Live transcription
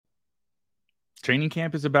Training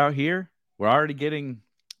camp is about here. We're already getting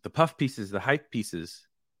the puff pieces, the hype pieces.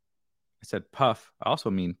 I said puff. I also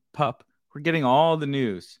mean pup. We're getting all the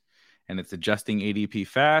news, and it's adjusting ADP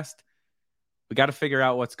fast. We got to figure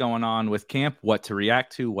out what's going on with camp, what to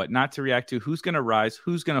react to, what not to react to, who's going to rise,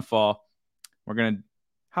 who's going to fall. We're going to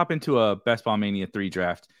hop into a Best Ball Mania 3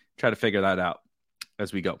 draft, try to figure that out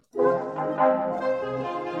as we go.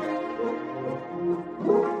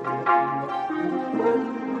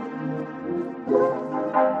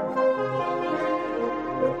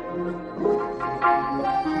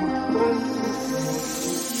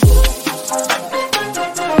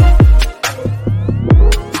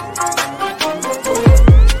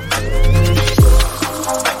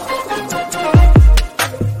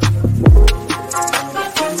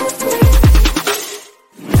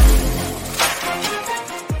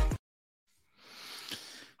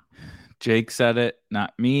 Jake said it,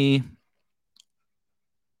 not me.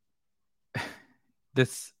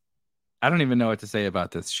 I don't even know what to say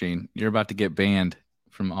about this, Shane. You're about to get banned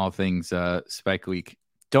from all things Spike Week.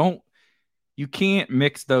 You can't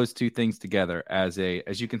mix those two things together as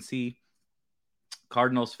you can see,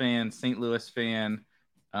 Cardinals fan, St. Louis fan.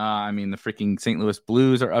 The freaking St. Louis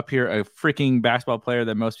Blues are up here. A freaking basketball player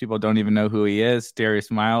that most people don't even know who he is.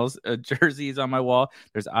 Darius Miles jersey is on my wall.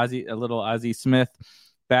 There's a little Ozzie Smith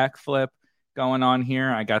backflip going on here.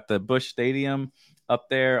 I got the Busch Stadium up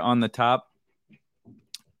there on the top.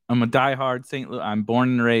 I'm a diehard St. Louis. I'm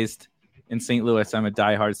born and raised in St. Louis. I'm a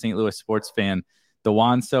diehard St. Louis sports fan. The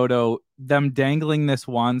Juan Soto, them dangling this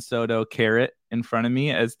Juan Soto carrot in front of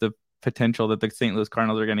me as the potential that the St. Louis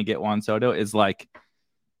Cardinals are going to get Juan Soto is like,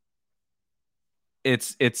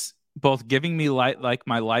 it's both giving me like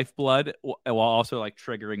my lifeblood while also like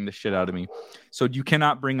triggering the shit out of me. So you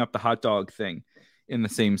cannot bring up the hot dog thing in the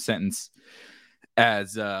same sentence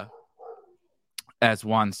as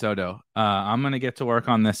Juan Soto. I'm going to get to work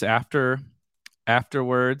on this afterwards.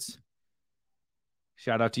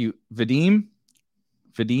 Shout out to you, Vadim.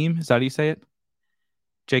 Is that how you say it?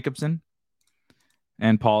 Jacobson.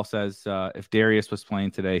 And Paul says, if Darius was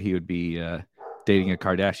playing today, he would be dating a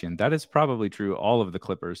Kardashian. That is probably true. All of the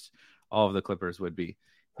Clippers would be.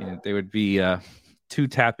 They would be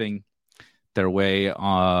two-tapping their way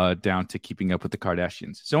down to keeping up with the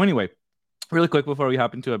Kardashians. So anyway, really quick before we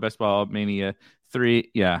hop into a Best Ball Mania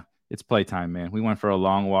 3, yeah, it's playtime, man. We went for a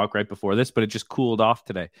long walk right before this, but it just cooled off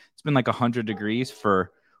today. It's been like 100 degrees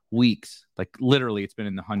for weeks. Like literally, it's been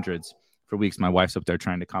in the hundreds for weeks. My wife's up there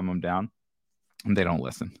trying to calm them down, and they don't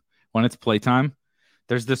listen. When it's playtime,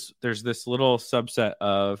 there's this little subset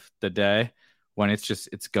of the day when it's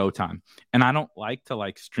go time. And I don't like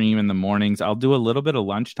to stream in the mornings. I'll do a little bit of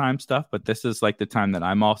lunchtime stuff, but this is like the time that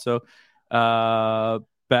I'm also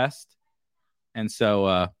best. And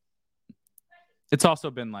so it's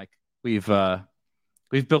also been like we've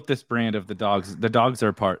built this brand of the dogs. The dogs are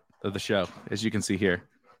a part of the show, as you can see here.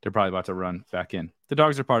 They're probably about to run back in. The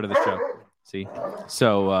dogs are part of the show. See?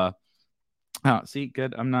 So see,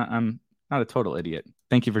 good. I'm not a total idiot.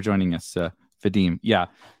 Thank you for joining us, Vadim. Yeah.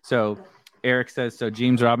 So Eric says, so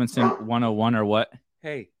James Robinson 101 or what?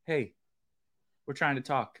 Hey, we're trying to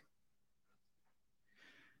talk.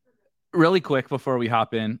 Really quick before we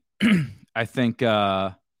hop in, I think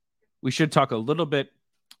we should talk a little bit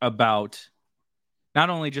about not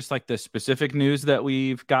only just like the specific news that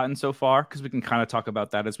we've gotten so far, because we can kind of talk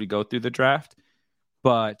about that as we go through the draft,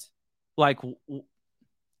 but like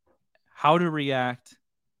how to react.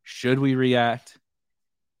 Should we react?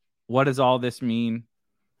 What does all this mean?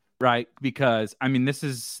 Right? Because, this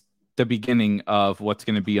is the beginning of what's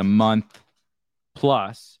going to be a month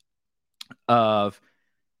plus of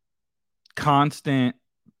constant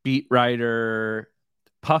beat writer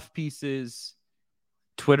puff pieces,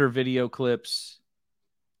 Twitter video clips,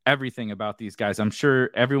 everything about these guys. I'm sure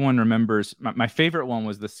everyone remembers. My favorite one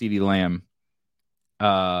was the CeeDee Lamb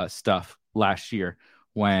stuff last year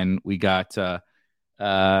when we got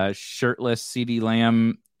shirtless CeeDee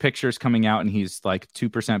Lamb pictures coming out, and he's like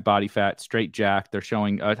 2% body fat, straight jack. They're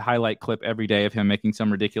showing a highlight clip every day of him making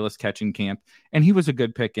some ridiculous catch in camp. And he was a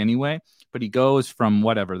good pick anyway, but he goes from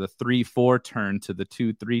whatever, the 3-4 turn to the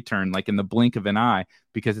 2-3 turn, like in the blink of an eye,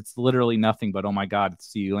 because it's literally nothing but, oh my God, it's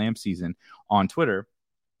CeeDee Lamb season on Twitter.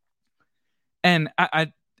 And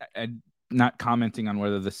I not commenting on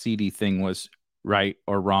whether the CD thing was right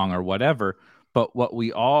or wrong or whatever, but what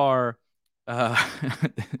we are,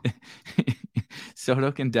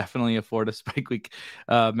 Soto can definitely afford a Spike Week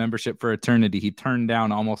membership for eternity. He turned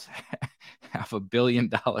down almost $500 million.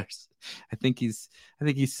 I think he's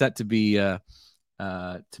set to be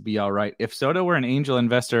to be all right. If Soto were an angel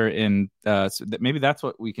investor in, so maybe that's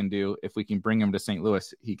what we can do. If we can bring him to St.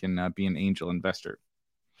 Louis, he can be an angel investor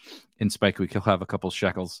in Spike Week. He'll have a couple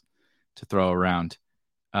shekels to throw around.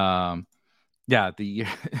 Yeah, the year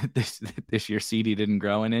this year CD didn't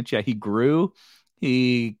grow an inch. Yeah, he grew.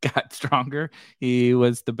 He got stronger. He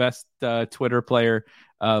was the best Twitter player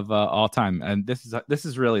of all time. And this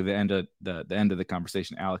is really the end of the end of the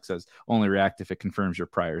conversation. Alex says only react if it confirms your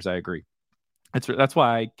priors. I agree. That's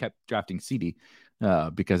why I kept drafting CD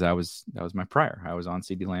because that was my prior. I was on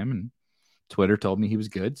CD Lamb and Twitter told me he was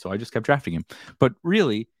good, so I just kept drafting him. But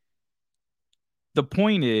really, the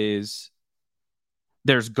point is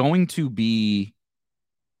there's going to be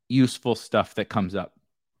useful stuff that comes up,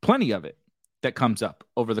 plenty of it that comes up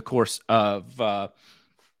over the course of the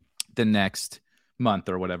next month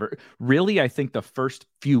or whatever. Really, I think the first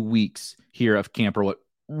few weeks here of camp are what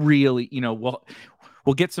really,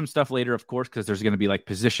 we'll get some stuff later, of course, because there's going to be like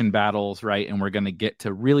position battles, right? And we're going to get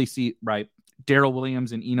to really see, right? Daryl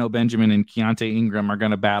Williams and Eno Benjamin and Keontae Ingram are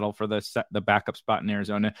going to battle for the backup spot in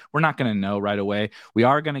Arizona. We're not going to know right away. We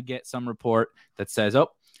are going to get some report that says, oh,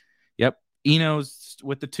 yep, Eno's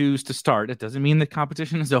with the twos to start. It doesn't mean the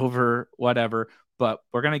competition is over, whatever, but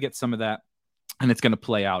we're going to get some of that, and it's going to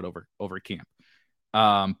play out over camp.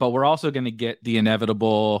 But we're also going to get the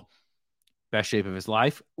inevitable best shape of his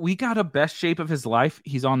life. We got a best shape of his life.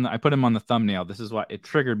 I put him on the thumbnail. This is why it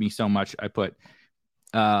triggered me so much. I put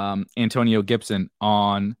Antonio Gibson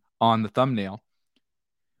on the thumbnail.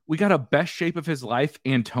 We got a best shape of his life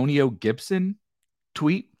Antonio Gibson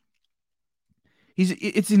tweet. He's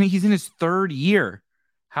in his third year.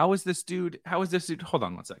 How is this dude? Hold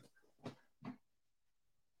on one sec.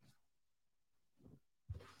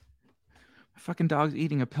 My fucking dog's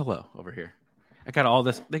eating a pillow over here. I got all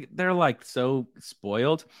this. They're like so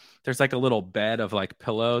spoiled. There's like a little bed of like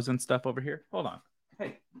pillows and stuff over here. Hold on.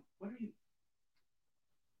 Hey, what are you?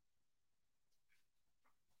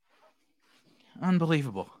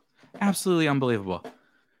 Unbelievable. Absolutely unbelievable.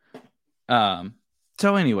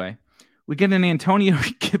 So anyway, we get an Antonio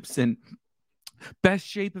Gibson, best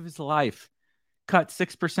shape of his life, cut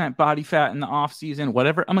 6% body fat in the offseason,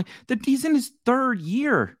 whatever. I'm like, he's in his third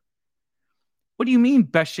year. What do you mean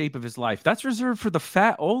best shape of his life? That's reserved for the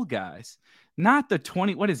fat old guys, not the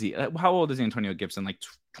 20. What is he? How old is Antonio Gibson? Like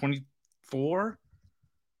 24?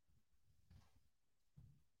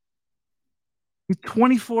 He's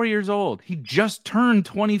 24 years old. He just turned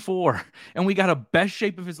 24. And we got a best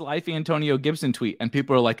shape of his life Antonio Gibson tweet. And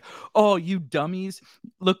people are like, oh, you dummies.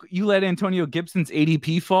 Look, you let Antonio Gibson's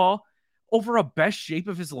ADP fall over a best shape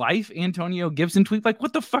of his life Antonio Gibson tweet. Like,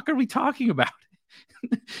 what the fuck are we talking about?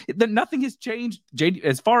 That nothing has changed.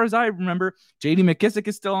 As far as I remember, JD McKissick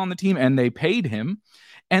is still on the team and they paid him.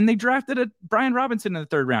 And they drafted Brian Robinson in the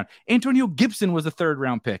third round. Antonio Gibson was a third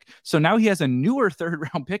round pick. So now he has a newer third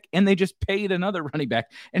round pick and they just paid another running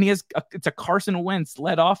back. And it's a Carson Wentz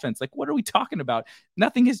led offense. Like, what are we talking about?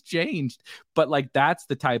 Nothing has changed. But like, that's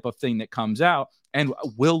the type of thing that comes out and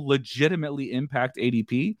will legitimately impact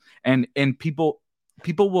ADP. And people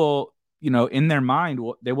will, in their mind,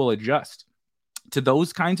 they will adjust to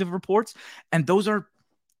those kinds of reports. And those are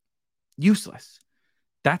useless.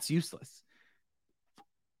 That's useless.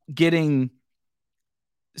 Getting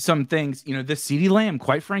some things, the CD Lamb,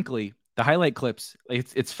 quite frankly, the highlight clips,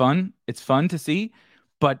 it's fun. It's fun to see,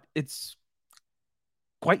 but it's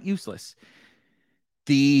quite useless.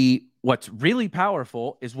 What's really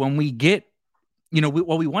powerful is when we get,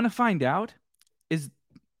 what we want to find out is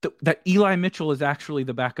that Eli Mitchell is actually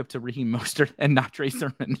the backup to Raheem Mostert and not Trey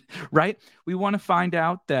Sermon, right? We want to find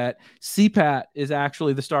out that CPAT is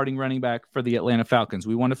actually the starting running back for the Atlanta Falcons.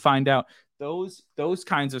 We want to find out those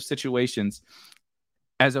kinds of situations,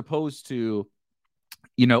 as opposed to,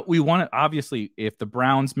 we want to, obviously, if the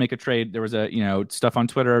Browns make a trade, there was stuff on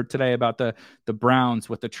Twitter today about the Browns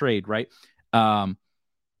with the trade, right?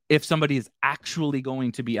 If somebody is actually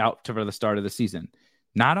going to be out for the start of the season,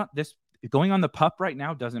 going on the PUP right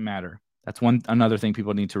now doesn't matter. That's another thing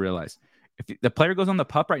people need to realize. If the player goes on the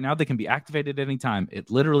PUP right now, they can be activated at any time. It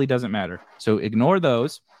literally doesn't matter. So ignore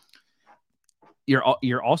those.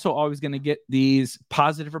 You're also always going to get these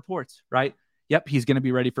positive reports, right? Yep, he's going to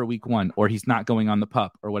be ready for week 1, or he's not going on the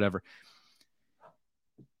PUP or whatever.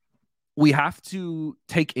 We have to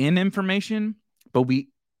take in information, but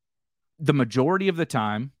the majority of the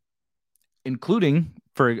time, including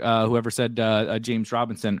for whoever said James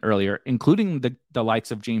Robinson earlier, including the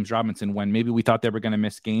likes of James Robinson, when maybe we thought they were going to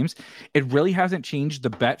miss games, it really hasn't changed the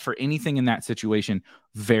bet for anything in that situation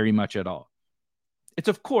very much at all. It's,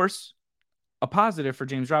 of course, a positive for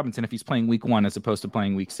James Robinson if he's playing week 1 as opposed to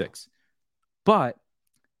playing week 6. But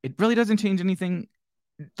it really doesn't change anything.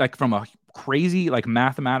 Like from a crazy like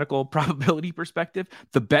mathematical probability perspective,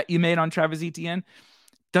 the bet you made on Travis Etienne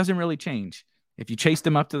doesn't really change. If you chased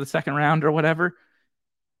him up to the second round or whatever,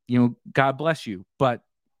 God bless you. But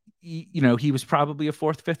he was probably a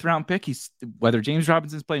 4th, 5th round pick. He's whether James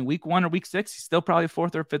Robinson's playing week 1 or week 6, he's still probably a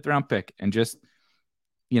 4th or 5th round pick. And just,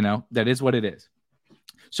 that is what it is.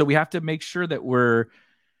 So we have to make sure that we're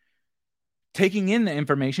taking in the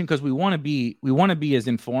information because we want to be as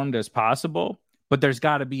informed as possible, but there's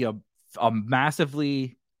got to be a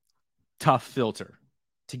massively tough filter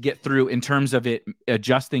to get through in terms of it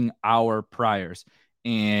adjusting our priors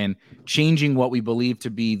and changing what we believe to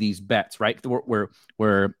be these bets, right?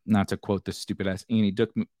 We're not to quote this stupid ass Annie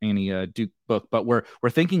Duke book, but we're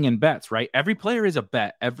thinking in bets, right? Every player is a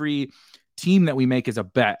bet. Every team that we make is a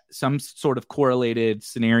bet, some sort of correlated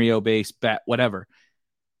scenario-based bet, whatever.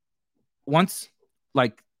 Once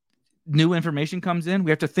like new information comes in,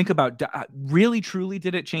 we have to think about really, truly,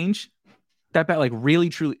 did it change that bet? Like really,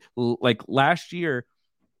 truly, like last year,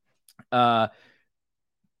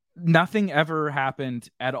 nothing ever happened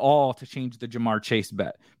at all to change the Jamar Chase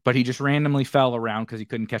bet, but he just randomly fell around because he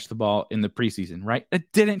couldn't catch the ball in the preseason, right?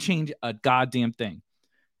 It didn't change a goddamn thing.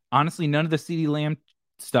 Honestly, none of the CeeDee Lamb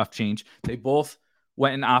stuff changed. They both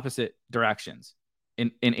went in opposite directions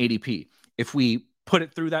in ADP. If we put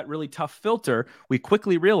it through that really tough filter, we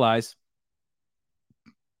quickly realize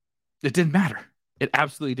it didn't matter. It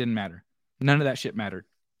absolutely didn't matter. None of that shit mattered.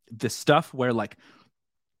 The stuff where like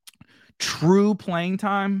true playing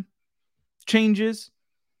time changes,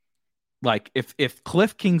 like if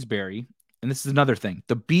Cliff Kingsbury, and this is another thing,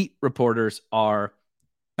 the beat reporters are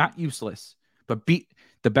not useless, but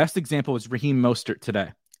the best example was Raheem Mostert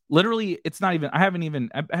today. Literally, it's not even, I haven't even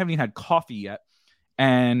had coffee yet,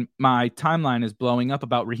 and my timeline is blowing up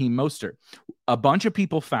about Raheem Mostert. A bunch of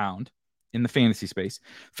people in the fantasy space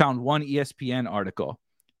found one ESPN article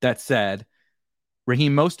that said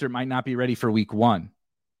Raheem Mostert might not be ready for week 1.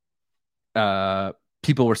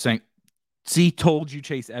 People were saying, see, told you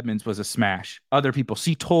Chase Edmonds was a smash. Other people,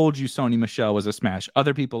 see, told you Sony Michel was a smash.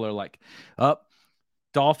 Other people are like,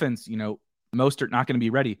 Dolphins, Mostert not going to be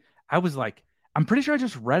ready. I was like, I'm pretty sure I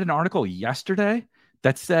just read an article yesterday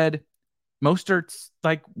that said Mostert's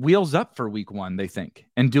like wheels up for week 1, they think,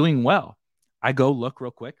 and doing well. I go look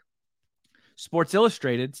real quick. Sports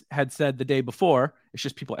Illustrated had said the day before, it's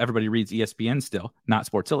just everybody reads ESPN still, not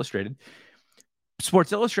Sports Illustrated.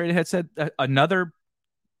 Sports Illustrated had said that another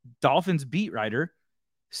Dolphins beat writer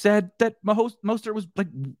said that Mostert was like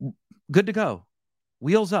good to go,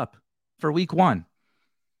 wheels up for week 1.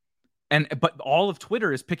 But all of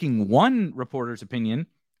Twitter is picking one reporter's opinion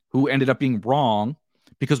who ended up being wrong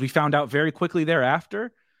because we found out very quickly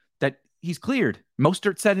thereafter that he's cleared.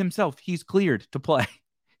 Mostert said himself he's cleared to play.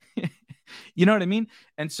 You know what I mean?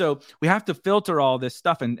 And so we have to filter all this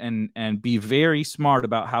stuff and be very smart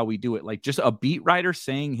about how we do it. Like just a beat writer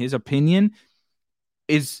saying his opinion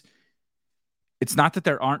it's not that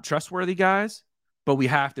there aren't trustworthy guys, but we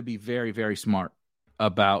have to be very, very smart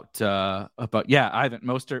about Ivan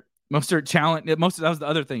Mostert challenge. That was the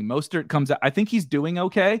other thing. Mostert comes out. I think he's doing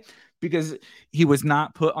okay because he was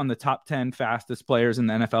not put on the top 10 fastest players in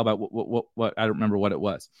the NFL. About what I don't remember what it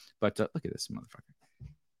was, but look at this motherfucker.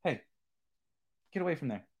 Hey, get away from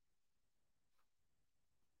there,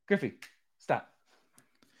 Griffey. Stop.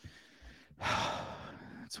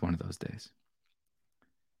 It's one of those days.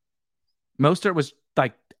 Mostert was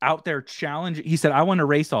like out there challenging. He said, I want to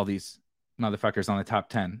race all these motherfuckers on the top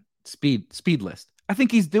 10 speed list. I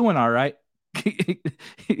think he's doing all right.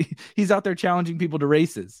 He's out there challenging people to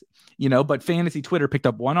races, but fantasy Twitter picked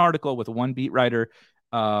up one article with one beat writer,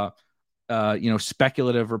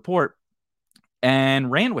 speculative report and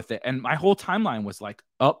ran with it. And my whole timeline was like,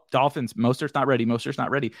 Dolphins, Mostert's not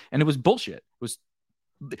ready. And it was bullshit. It was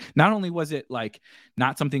not only was it like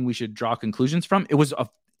not something we should draw conclusions from, it was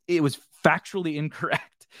factually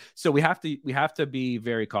incorrect. So we have to be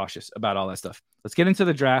very cautious about all that stuff. Let's get into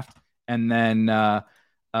the draft, and then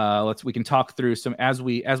we can talk through some as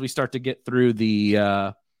we start to get through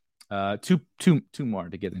the two more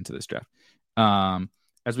to get into this draft.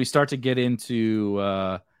 As we start to get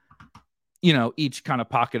into each kind of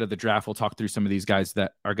pocket of the draft, we'll talk through some of these guys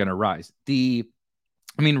that are going to rise. The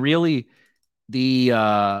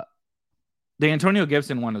Antonio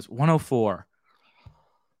Gibson one is 104.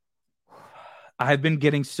 I've been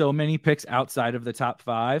getting so many picks outside of the top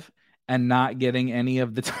 5 and not getting any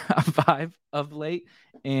of the top 5 of late.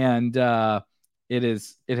 And it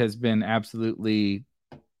has been absolutely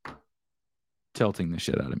tilting the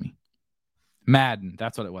shit out of me. Madden.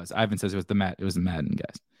 That's what it was. Ivan says it was the Madden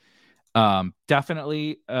guys.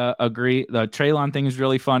 Definitely agree. The Treylon thing is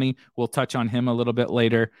really funny. We'll touch on him a little bit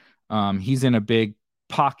later. He's in a big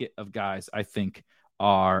pocket of guys I think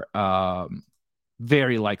are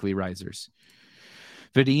very likely risers.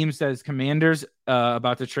 Vadim says Commanders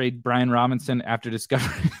about to trade Brian Robinson after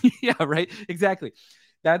discovering. Yeah, right. Exactly.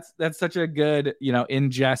 That's such a good,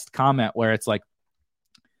 in jest comment where it's like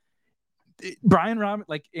Brian Robinson,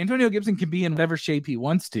 like Antonio Gibson can be in whatever shape he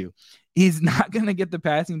wants to. He's not going to get the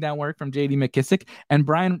passing down work from JD McKissick.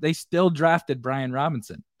 And they still drafted Brian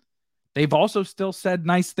Robinson. They've also still said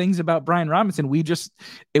nice things about Brian Robinson.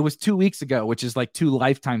 It was 2 weeks ago, which is like 2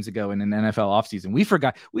 lifetimes ago in an NFL offseason. We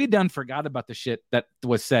forgot about the shit that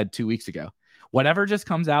was said 2 weeks ago. Whatever just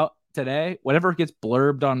comes out today, whatever gets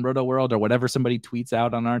blurbed on Roto World or whatever somebody tweets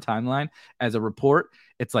out on our timeline as a report,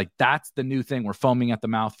 it's like, that's the new thing. We're foaming at the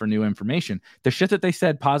mouth for new information. The shit that they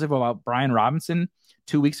said positive about Brian Robinson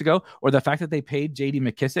 2 weeks ago, or the fact that they paid JD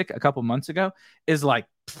McKissick a couple months ago is like,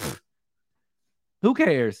 who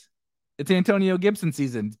cares? It's Antonio Gibson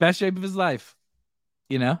season. It's best shape of his life,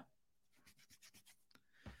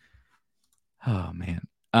 Oh man.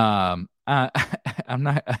 I'm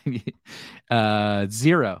not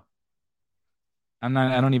zero.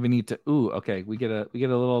 I don't even need to. Ooh, okay. We get a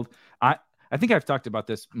little. I think I've talked about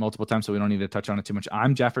this multiple times, so we don't need to touch on it too much.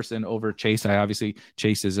 I'm Jefferson over Chase.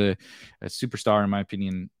 Chase is a superstar in my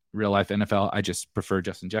opinion, real life NFL. I just prefer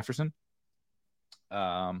Justin Jefferson.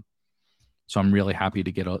 So I'm really happy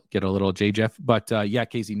to get a little J Jeff. But yeah,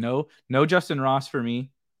 Casey, no Justin Ross for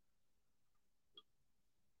me.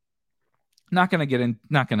 Not gonna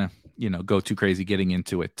go too crazy getting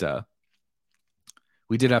into it.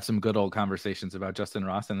 We did have some good old conversations about Justin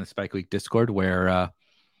Ross in the Spike Week Discord where I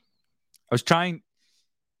was trying,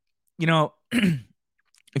 if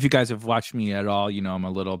you guys have watched me at all, I'm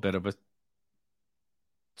a little bit of a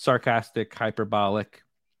sarcastic, hyperbolic,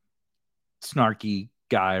 snarky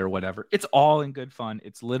guy or whatever. It's all in good fun.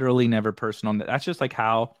 It's literally never personal. That's just like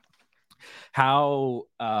how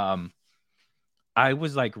I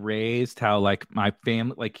was like raised, how like my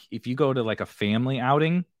family, like if you go to like a family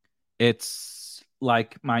outing, it's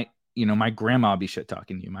like my grandma would be shit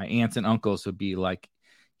talking to you. My aunts and uncles would be like,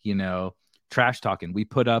 trash talking. We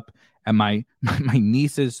put up at my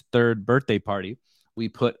niece's 3rd birthday party, we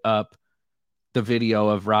put up the video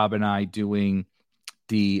of Rob and I doing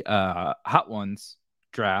the Hot Ones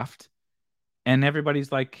draft, and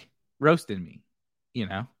everybody's like roasting me.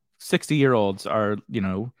 60-year-olds are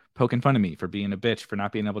poking fun of me for being a bitch, for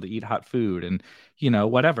not being able to eat hot food, and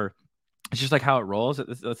whatever. It's just like how it rolls.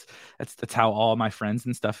 That's how all my friends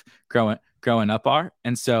and stuff growing up are.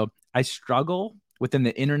 And so I struggle within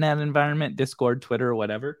the internet environment, Discord, Twitter, or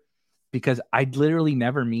whatever, because I literally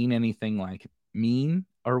never mean anything like mean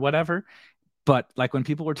or whatever. But like when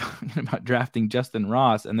people were talking about drafting Justin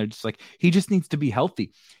Ross and they're just like, he just needs to be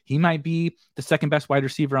healthy. He might be the 2nd best wide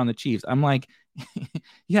receiver on the Chiefs. I'm like,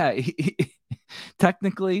 yeah,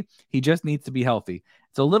 technically he just needs to be healthy.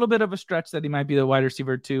 It's a little bit of a stretch that he might be the wide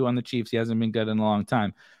receiver 2 on the Chiefs. He hasn't been good in a long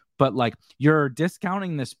time. But like, you're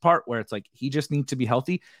discounting this part where it's like, he just needs to be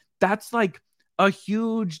healthy. That's like a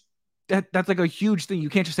huge, that's like a huge thing. You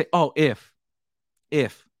can't just say, oh, if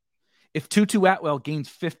Tutu Atwell gains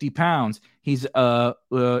 50 pounds, he's a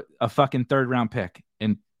fucking 3rd round pick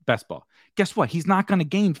in best ball. Guess what? He's not going to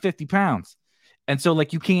gain 50 pounds. And so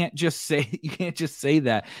like, you can't just say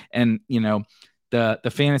that. And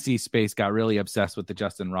the fantasy space got really obsessed with the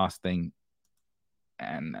Justin Ross thing.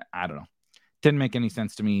 And I don't know. Didn't make any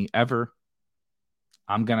sense to me ever.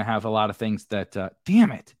 I'm going to have a lot of things that,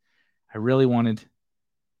 damn it. I really wanted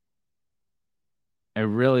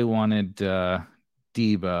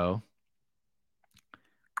Debo.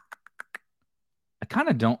 I kind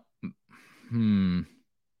of don't. I'm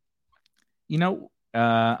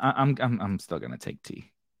still gonna take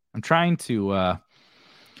T. I'm trying to.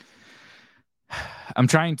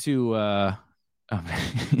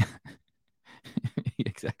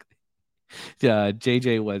 Exactly.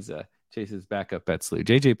 JJ was Chase's backup at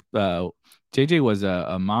SLU. JJ was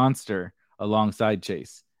a monster alongside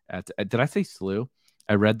Chase. Did I say SLU?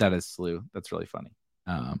 I read that as SLU. That's really funny.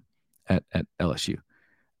 At LSU.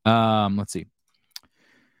 Let's see.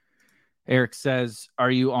 Eric says,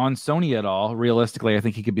 are you on Sony at all? Realistically, I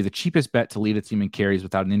think he could be the cheapest bet to lead a team in carries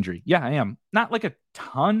without an injury. Yeah, I am. Not like a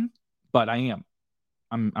ton, but I am.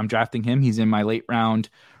 I'm drafting him. He's in my late round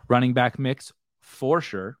running back mix for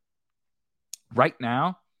sure. Right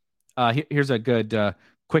now, here's a good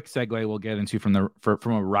quick segue we'll get into from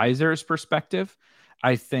a riser's perspective.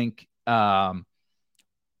 I think why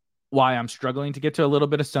I'm struggling to get to a little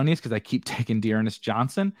bit of Sony is because I keep taking Dearness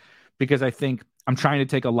Johnson, because I think I'm trying to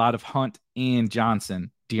take a lot of Hunt and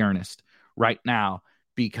Johnson. Dearness right now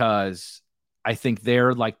because I think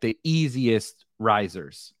they're like the easiest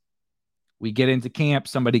risers. We get into camp,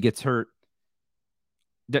 somebody gets hurt.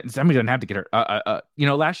 Somebody doesn't have to get hurt.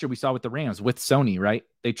 Last year we saw with the Rams with Sony, right?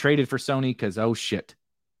 They traded for Sony because, oh shit,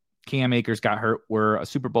 Cam Akers got hurt. We're a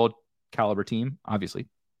Super Bowl caliber team, obviously.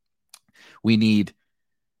 We need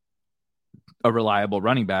a reliable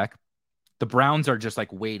running back. The Browns are just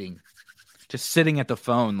like waiting, just sitting at the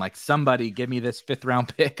phone, like somebody give me this 5th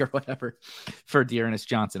round pick or whatever for Dearness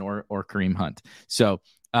Johnson or Kareem Hunt. So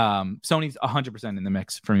Sony's 100% in the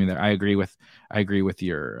mix for me there. I agree with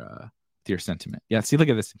your sentiment. Yeah. See, look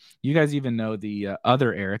at this. You guys even know the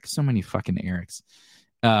other Eric. So many fucking Erics.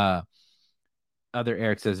 Other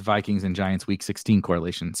Eric says Vikings and Giants week 16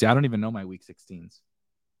 correlation. See, I don't even know my week 16s.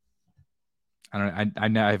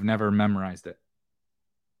 I've never memorized it.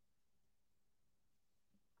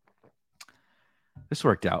 This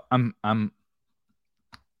worked out. I'm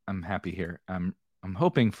happy here. I'm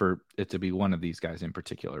hoping for it to be one of these guys in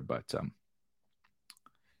particular, but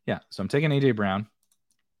yeah. So I'm taking AJ Brown.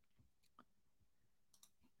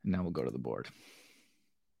 And now we'll go to the board.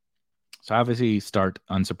 So obviously start,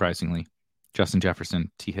 unsurprisingly, Justin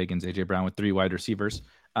Jefferson, T. Higgins, AJ Brown with 3 wide receivers.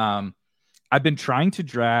 I've been trying to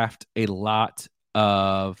draft a lot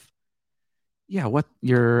of,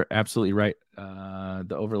 you're absolutely right.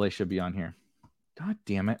 The overlay should be on here. God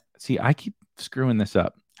damn it. See, I keep screwing this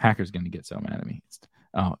up. Hacker's going to get so mad at me.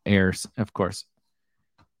 Errors, of course.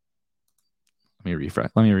 Let me refresh.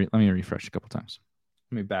 Let me refresh a couple times.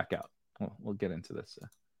 Let me back out. We'll get into this.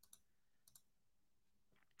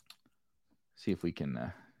 See if we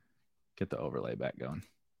can get the overlay back going.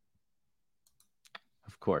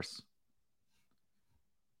 Of course.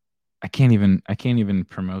 I can't even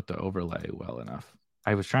promote the overlay well enough.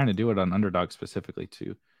 I was trying to do it on Underdog specifically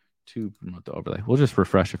to promote the overlay. We'll just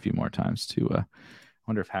refresh a few more times to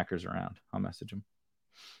wonder if Hacker's around. I'll message him.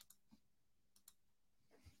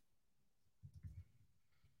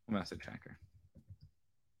 We'll message Hacker.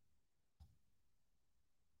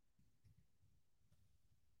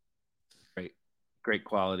 Great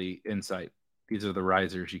quality insight. These are the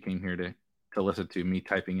risers you came here to listen to me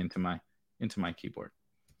typing into my keyboard.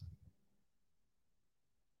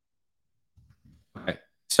 Okay.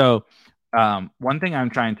 So one thing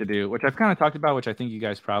I'm trying to do, which I've kind of talked about, which I think you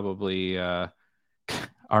guys probably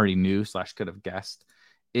already knew / could have guessed,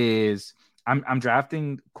 is I'm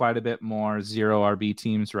drafting quite a bit more 0 RB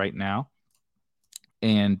teams right now.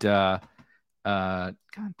 And God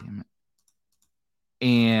damn it.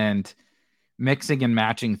 And mixing and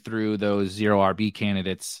matching through those 0 RB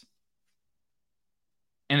candidates.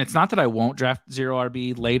 And it's not that I won't draft 0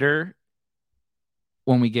 RB later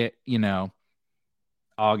when we get,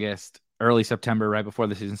 August, early September, right before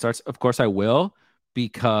the season starts. Of course I will,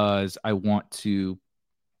 because I want to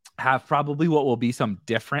have probably what will be some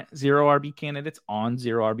different 0 RB candidates on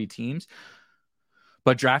 0 RB teams.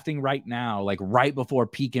 But drafting right now, like right before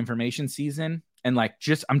peak information season, and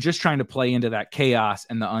I'm just trying to play into that chaos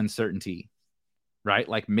and the uncertainty. Right?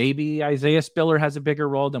 Like maybe Isaiah Spiller has a bigger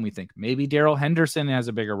role than we think. Maybe Darrell Henderson has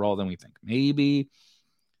a bigger role than we think. Maybe,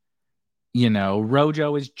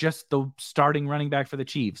 Rojo is just the starting running back for the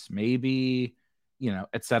Chiefs. Maybe,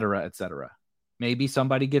 et cetera, et cetera. Maybe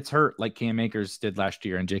somebody gets hurt like Cam Akers did last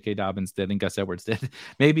year and J.K. Dobbins did and Gus Edwards did.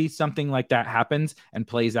 Maybe something like that happens and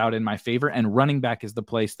plays out in my favor. And running back is the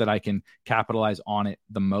place that I can capitalize on it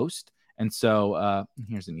the most. And so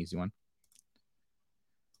here's an easy one.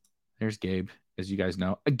 There's Gabe. As you guys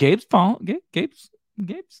know, Gabe's not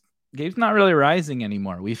really rising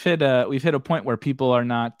anymore. We've hit a point where people are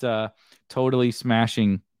not totally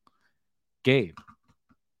smashing Gabe.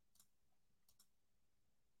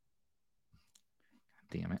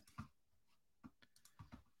 Damn it.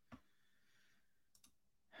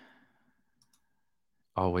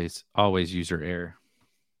 Always user error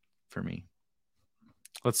for me.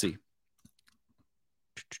 Let's see.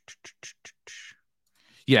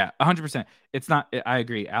 Yeah, 100%. It's not. I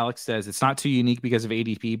agree. Alex says it's not too unique because of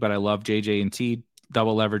ADP, but I love JJ and T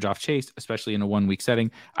double leverage off Chase, especially in a 1-week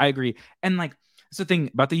setting. I agree. And that's the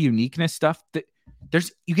thing about the uniqueness stuff. That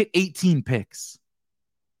you get 18 picks.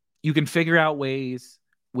 You can figure out ways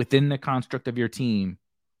within the construct of your team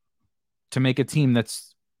to make a team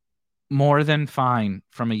that's more than fine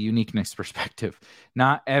from a uniqueness perspective.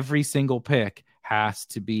 Not every single pick has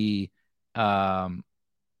to be, in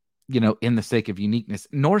the sake of uniqueness,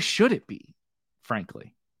 nor should it be,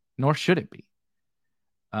 frankly. Nor should it be.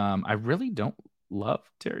 I really don't love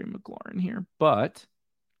Terry McLaurin here, but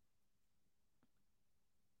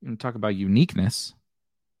I'm going to talk about uniqueness.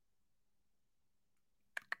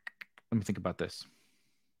 Let me think about this.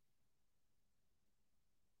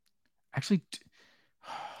 actually,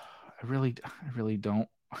 I really don't,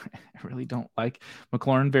 I really don't like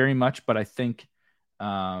McLaurin very much, but I think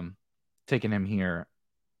taking him here,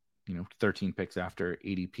 13 picks after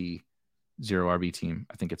ADP, 0 RB team,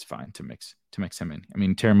 I think it's fine to mix him in. I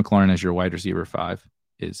mean, Terry McLaurin as your wide receiver 5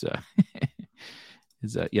 is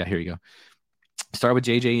yeah, here you go. Start with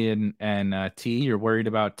JJ and T. You're worried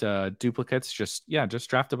about duplicates. Just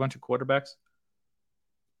draft a bunch of quarterbacks.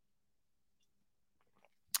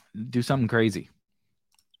 Do something crazy.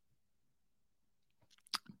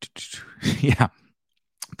 Yeah.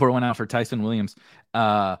 Pour one out for Tyson Williams.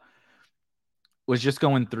 Was just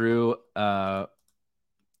going through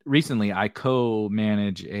recently. I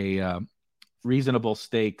co-manage a reasonable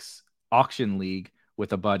stakes auction league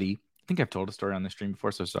with a buddy. I think I've told a story on the stream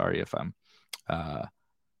before, so sorry if I'm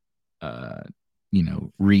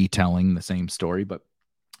retelling the same story, but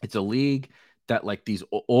it's a league that like these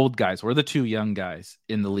old guys, we're the 2 young guys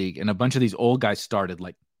in the league, and a bunch of these old guys started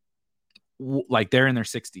like they're in their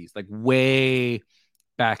 60s, like way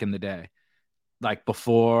back in the day, like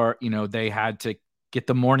before, they had to get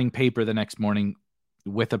the morning paper the next morning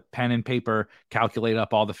with a pen and paper, calculate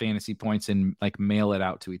up all the fantasy points and like mail it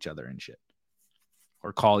out to each other and shit,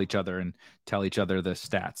 or call each other and tell each other the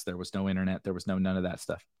stats. There was no internet. There was none of that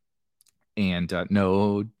stuff. And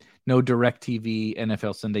no direct TV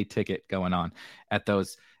NFL Sunday ticket going on at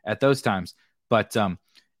those times. But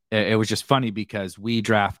it was just funny because we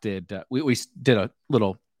drafted, we did a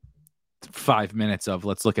little 5 minutes of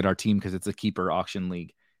let's look at our team because it's a keeper auction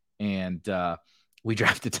league. And we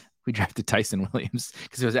drafted Tyson Williams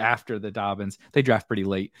because it was after the Dobbins. They draft pretty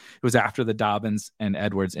late. It was after the Dobbins and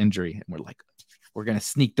Edwards injury. And we're like, we're going to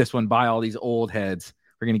sneak this one by all these old heads.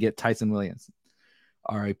 We're going to get Tyson Williams.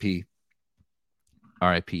 RIP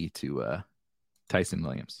to Tyson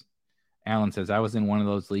Williams. Alan says, I was in one of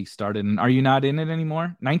those leagues started. And are you not in it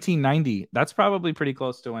anymore? 1990. That's probably pretty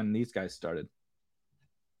close to when these guys started.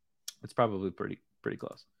 It's probably pretty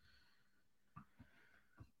close.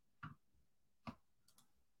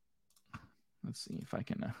 Let's see if I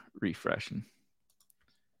can refresh. And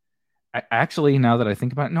actually, now that I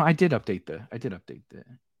think about it, no, I did update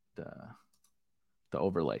the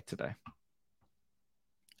overlay today.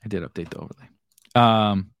 I did update the overlay.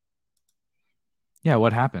 Yeah,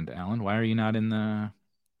 what happened, Alan? Why are you not in the...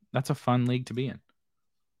 That's a fun league to be in.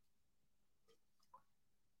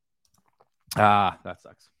 That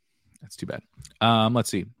sucks. That's too bad.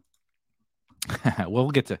 Let's see.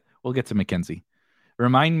 we'll get to Mackenzie.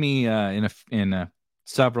 Remind me in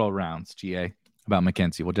several rounds, GA, about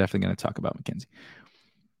Mackenzie. We're definitely going to talk about Mackenzie.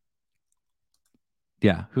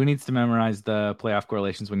 Yeah, who needs to memorize the playoff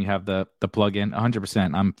correlations when you have the plugin?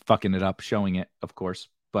 100%. I'm fucking it up, showing it, of course,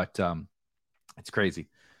 but it's crazy.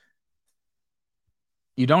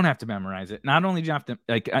 You don't have to memorize it. Not only do you have to,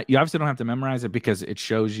 like, you obviously don't have to memorize it because it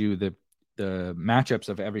shows you the matchups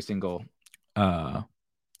of every single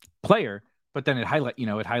player, but then it highlights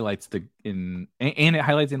and it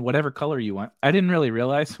highlights in whatever color you want. I didn't really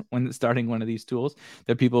realize when starting one of these tools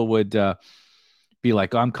that people would be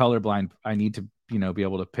like, oh, I'm colorblind. I need to, be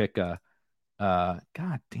able to pick God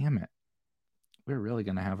damn it. We're really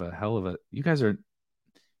going to have a hell of a, you guys are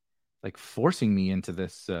like forcing me into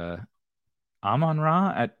this Amon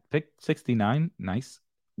Ra at pick 69. Nice.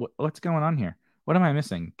 What's going on here? What am I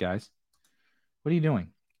missing, guys? What are you doing?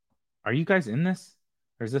 Are you guys in this?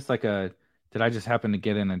 Or is this like did I just happen to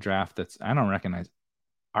get in a draft I don't recognize?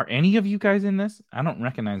 Are any of you guys in this? I don't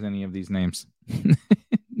recognize any of these names.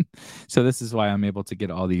 So this is why I'm able to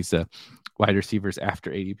get all these wide receivers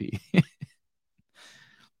after ADP.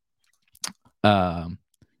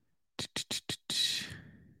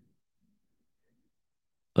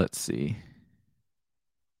 Let's see.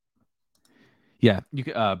 Yeah, you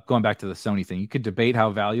going back to the Sony thing, you could debate how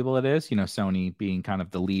valuable it is, Sony being kind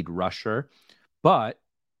of the lead rusher, but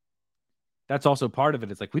that's also part of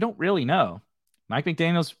it. It's like, we don't really know. Mike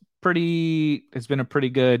McDaniel's has been a pretty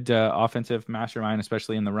good offensive mastermind,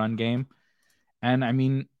 especially in the run game. And I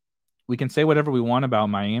mean, we can say whatever we want about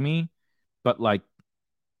Miami, but like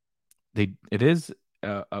it is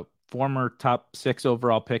a former top 6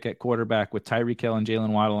 overall pick at quarterback with Tyreek Hill and Jalen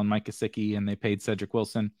Waddle and Mike Gesicki, and they paid Cedric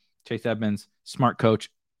Wilson, Chase Edmonds, smart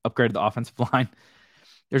coach, upgraded the offensive line.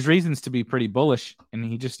 There's reasons to be pretty bullish, and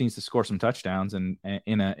he just needs to score some touchdowns and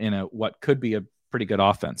in a what could be a pretty good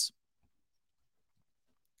offense.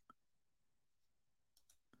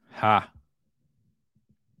 I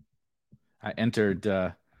entered.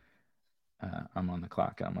 I'm on the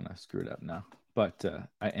clock. I'm gonna screw it up now. But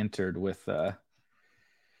I entered with. Oh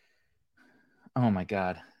my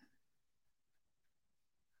god.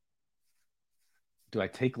 Do I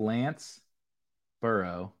take Lance,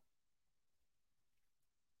 Burrow,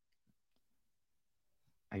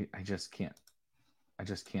 I just can't. I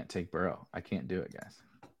just can't take Burrow. I can't do it, guys.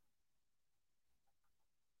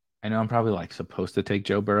 I know I'm probably like supposed to take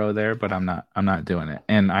Joe Burrow there, but I'm not. I'm not doing it.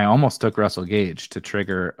 And I almost took Russell Gage to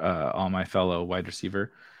trigger all my fellow wide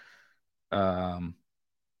receiver um,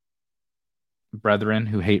 brethren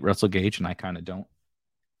who hate Russell Gage, and I kind of don't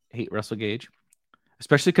hate Russell Gage,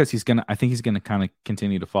 especially because he's gonna. I think he's gonna kind of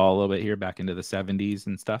continue to fall a little bit here, back into the 70s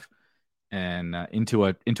and stuff, and into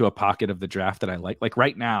a pocket of the draft that I like. Like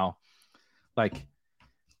right now, like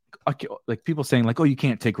people saying like, oh, you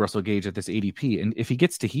can't take Russell Gage at this ADP, and if he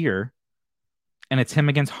gets to here and it's him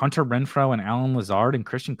against Hunter Renfrow and Alan Lazard and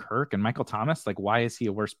Christian Kirk and Michael Thomas, like why is he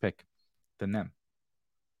a worse pick than them?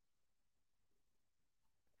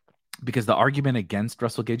 Because the argument against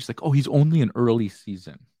Russell Gage is like, oh, he's only an early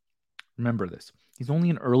season. Remember this. He's only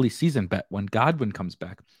an early season bet when Godwin comes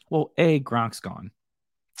back. Well, Gronk's gone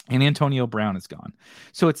and Antonio Brown is gone.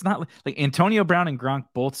 So it's not like Antonio Brown and Gronk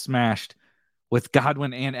both smashed with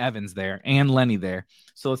Godwin and Evans there and Lenny there.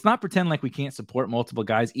 So let's not pretend like we can't support multiple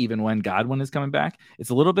guys even when Godwin is coming back. It's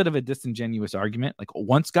a little bit of a disingenuous argument. Like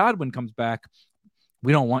once Godwin comes back,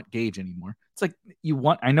 we don't want Gage anymore. It's like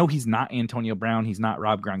I know he's not Antonio Brown. He's not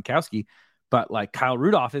Rob Gronkowski, but like Kyle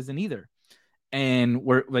Rudolph isn't either. And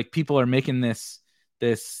we're like, people are making this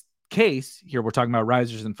case here. We're talking about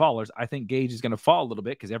risers and fallers. I think Gage is going to fall a little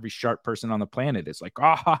bit because every sharp person on the planet is like,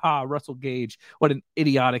 Russell Gage, what an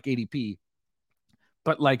idiotic ADP.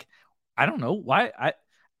 But like, I don't know why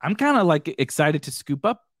I'm kind of like excited to scoop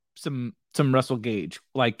up some Russell Gage.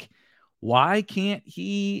 Like, why can't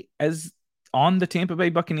he, as on the Tampa Bay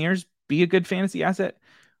Buccaneers, be a good fantasy asset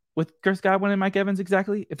with Chris Godwin and Mike Evans?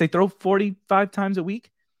 Exactly. If they throw 45 times a week,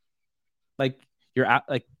 like you're out,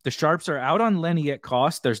 like the sharps are out on Lenny at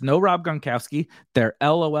cost. There's no Rob Gronkowski. They're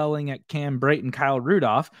LOLing at Cam Brayton, Kyle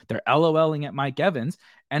Rudolph. They're LOLing at Mike Evans,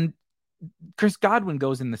 and Chris Godwin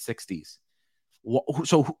goes in the 60s.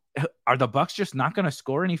 So are the Bucs just not going to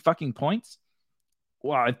score any fucking points?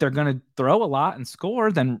 Well, if they're going to throw a lot and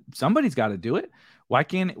score, then somebody's got to do it. Why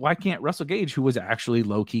can't Russell Gage, who was actually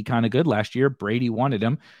low key kind of good last year, Brady wanted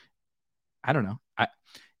him. I don't know.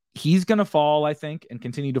 He's going to fall, I think, and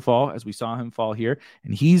continue to fall as we saw him fall here.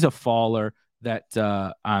 And he's a faller that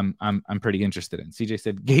I'm pretty interested in. CJ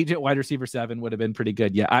said Gage at wide receiver 7 would have been pretty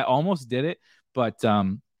good. Yeah, I almost did it, but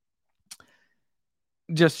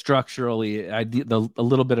just structurally, a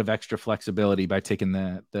little bit of extra flexibility by taking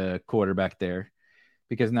the quarterback there,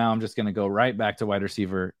 because now I'm just going to go right back to wide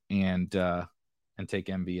receiver and take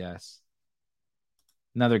MVS.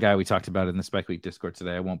 Another guy we talked about in the Spike Week Discord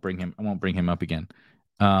today. I won't bring him up again.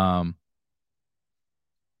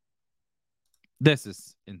 This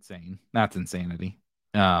is insane. That's insanity.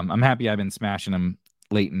 I'm happy I've been smashing him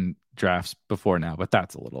late in drafts before now, but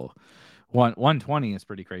that's a little 120 is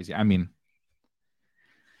pretty crazy. I mean,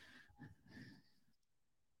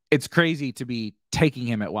 it's crazy to be taking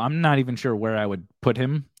him at, well, I'm not even sure where I would put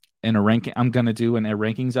him in a ranking. I'm going to do a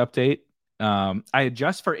rankings update. I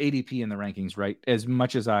adjust for ADP in the rankings, right? As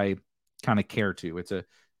much as I kind of care to. It's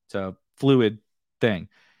a fluid thing.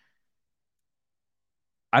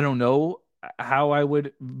 I don't know how I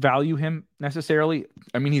would value him necessarily.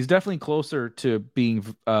 I mean, he's definitely closer to being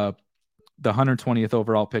the 120th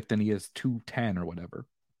overall pick than he is 210 or whatever.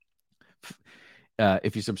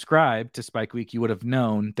 If you subscribe to Spike Week, you would have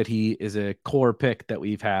known that he is a core pick that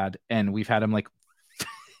we've had, and we've had him like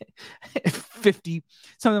 50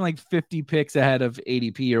 picks ahead of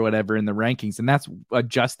ADP or whatever in the rankings, and that's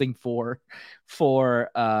adjusting for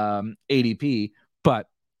ADP. But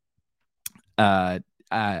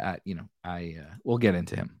we'll get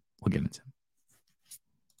into him.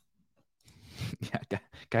 Yeah,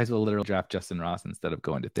 guys will literally draft Justin Ross instead of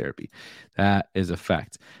going to therapy. That is a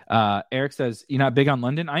fact. Eric says, "You're not big on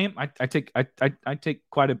London." I am. I take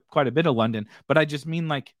quite a bit of London, but I just mean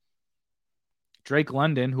like Drake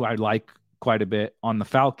London, who I like quite a bit on the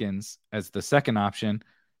Falcons as the second option,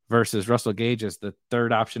 versus Russell Gage as the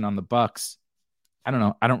third option on the Bucs. I don't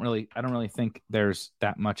know. I don't really think there's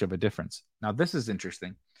that much of a difference. Now, this is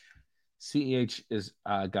interesting. CEH is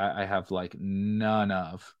a guy I have like none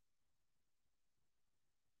of.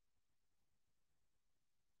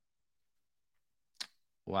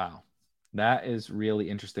 Wow. That is really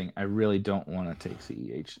interesting. I really don't want to take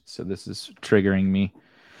CEH. So this is triggering me.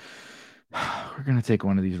 We're going to take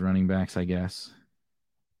one of these running backs, I guess.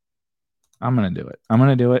 I'm going to do it.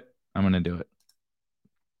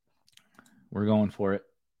 We're going for it.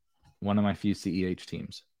 One of my few CEH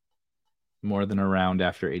teams. More than a round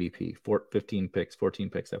after ADP. 14 picks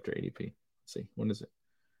after ADP. Let's see. When is it?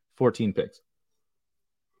 14 picks.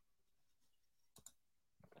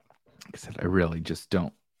 Like I said, I really just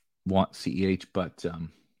don't want CEH, but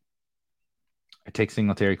I take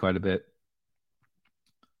Singletary quite a bit.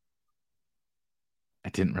 I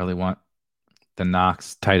didn't really want the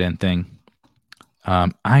Knox tight end thing.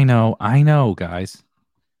 I know, guys.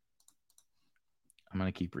 I'm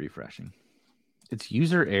gonna keep refreshing. It's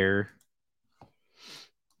user error.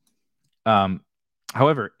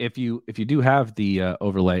 However, if you do have the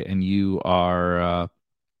overlay and you are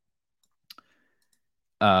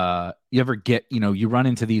you ever get, you run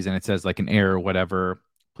into these and it says like an error or whatever,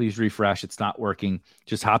 please refresh, it's not working,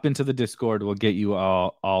 just hop into the Discord, we'll get you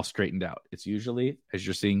all straightened out. It's usually, as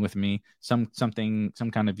you're seeing with me, some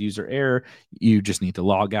kind of user error. You just need to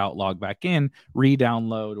log out, log back in,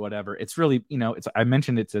 re-download, whatever. It's really, I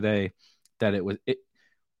mentioned it today that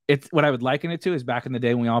it's what I would liken it to is back in the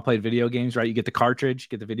day when we all played video games, right? You get the cartridge,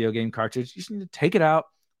 get the video game cartridge, you just need to take it out,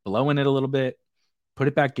 blow in it a little bit, put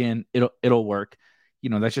it back in, it'll work.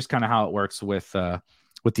 That's just kind of how it works with the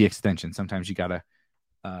extension. Sometimes you gotta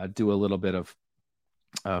do a little bit of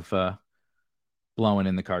blowing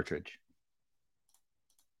in the cartridge.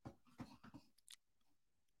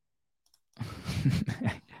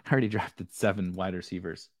 I already drafted 7 wide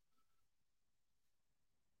receivers.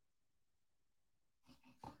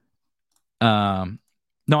 No,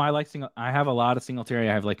 I have a lot of Singletary.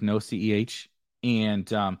 I have like no CEH. And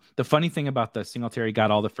the funny thing about the Singletary got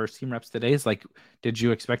all the first team reps today is like, did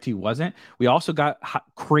you expect he wasn't? We also got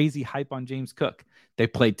crazy hype on James Cook. They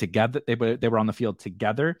played together. They were on the field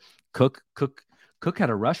together. Cook had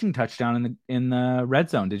a rushing touchdown in the red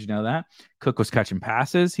zone. Did you know that? Cook was catching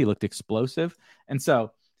passes. He looked explosive. And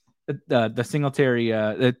so the Singletary,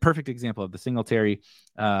 the perfect example of the Singletary.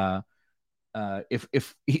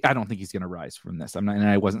 If I don't think he's going to rise from this. I'm not, and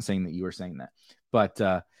I wasn't saying that you were saying that,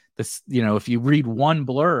 but this, if you read one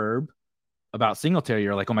blurb about Singletary,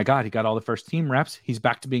 you're like, oh my God, he got all the first team reps. He's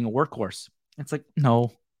back to being a workhorse. It's like,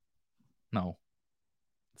 no,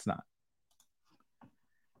 it's not.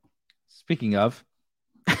 Speaking of,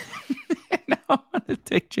 now I want to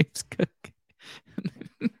take James Cook.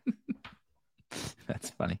 That's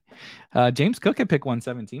funny. James Cook at pick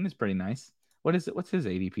 117 is pretty nice. What is it? What's his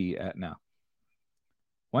ADP at now?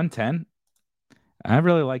 110. I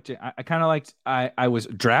really liked it. I kind of liked. I was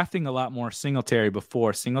drafting a lot more Singletary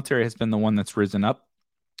before. Singletary has been the one that's risen up.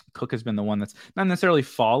 Cook has been the one that's not necessarily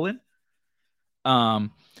fallen. But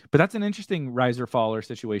that's an interesting riser faller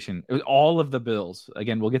situation. It was all of the Bills.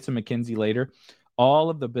 Again, we'll get to McKenzie later.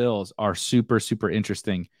 All of the Bills are super, super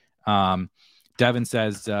interesting. Devin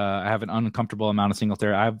says I have an uncomfortable amount of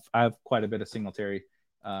Singletary. I have quite a bit of Singletary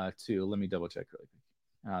too. Let me double check really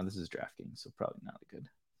quick. This is DraftKings, so probably not good.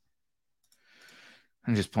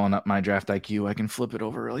 I'm just pulling up my draft IQ. I can flip it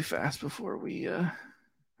over really fast before we.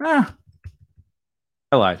 I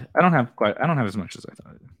lied. I don't have as much as I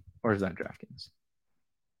thought. Or is that DraftKings?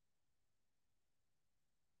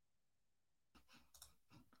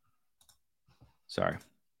 Sorry,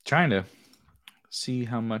 trying to see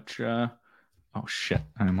how much. Oh shit!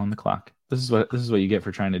 I'm on the clock. This is what you get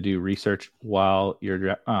for trying to do research while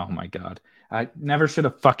you're. Oh my God! I never should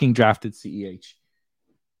have fucking drafted CEH.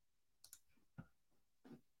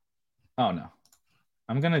 Oh no.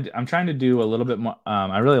 I'm trying to do a little bit more.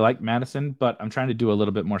 I really like Madison, but I'm trying to do a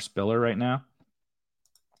little bit more Spiller right now.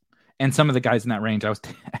 And some of the guys in that range, I was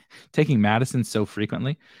taking Madison so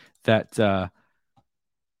frequently that I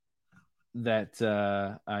got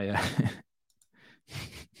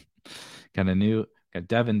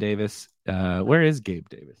Devin Davis. Where is Gabe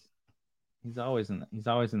Davis? He's always in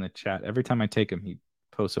the chat. Every time I take him, he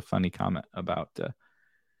posts a funny comment about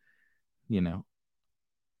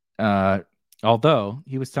although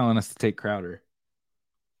he was telling us to take Crowder.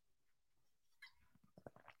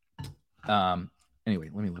 Anyway,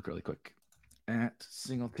 let me look really quick at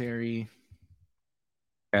Singletary.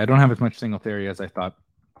 I don't have as much Singletary as I thought.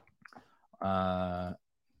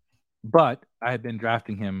 But I have been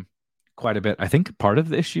drafting him quite a bit. I think part of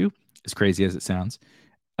the issue, as crazy as it sounds,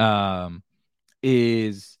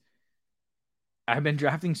 is I've been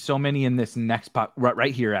drafting so many in this next pot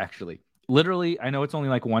right here, actually. Literally, I know it's only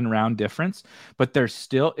like 1 round difference, but there's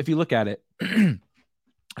still, if you look at it,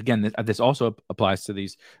 again, this also applies to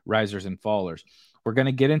these risers and fallers. We're going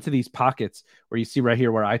to get into these pockets where you see right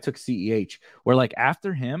here where I took CEH, where like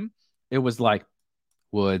after him, it was like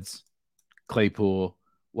Woods, Claypool,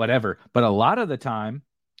 whatever. But a lot of the time,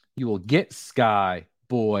 you will get Sky,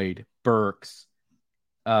 Boyd, Burks,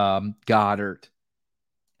 Goddard,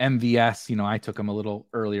 MVS. I took him a little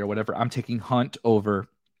earlier, whatever. I'm taking Hunt over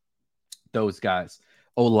those guys.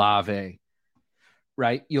 Olave,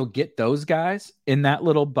 right? You'll get those guys in that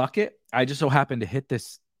little bucket. I just so happened to hit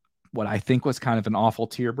this, what I think was kind of an awful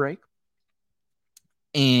tier break.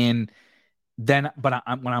 And Then, but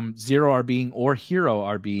when I'm zero RBing or hero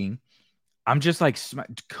RBing, I'm just like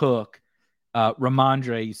Cook,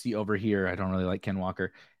 Ramondre. You see over here. I don't really like Ken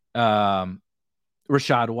Walker.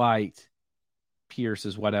 Rashad White, Pierce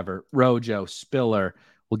is whatever. Rojo, Spiller.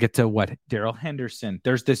 We'll get to what Daryl Henderson.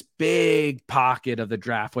 There's this big pocket of the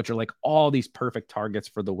draft, which are like all these perfect targets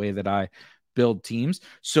for the way that I build teams.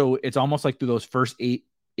 So it's almost like through those first 8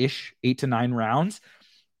 to 9 rounds,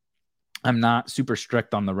 I'm not super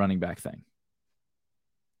strict on the running back thing.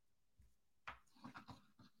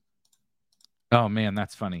 Oh man,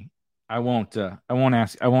 that's funny. I won't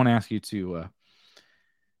ask you to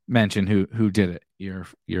mention who did it.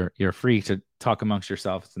 You're free to talk amongst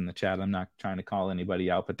yourselves in the chat. I'm not trying to call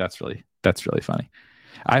anybody out, but that's really funny.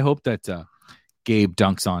 I hope that Gabe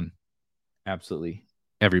dunks on absolutely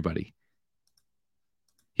everybody.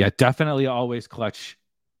 Yeah, definitely always clutch.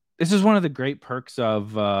 This is one of the great perks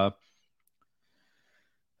of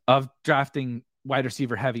drafting wide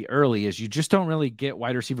receiver heavy early is you just don't really get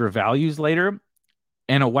wide receiver values later,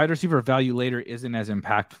 and a wide receiver value later isn't as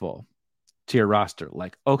impactful to your roster.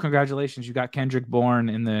 Like, oh, congratulations, you got Kendrick Bourne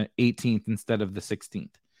in the 18th instead of the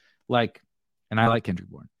 16th. Like, and I like Kendrick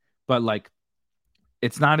Bourne, but like,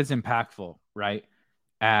 it's not as impactful, right,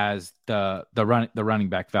 as the running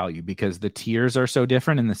back value because the tiers are so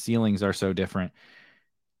different and the ceilings are so different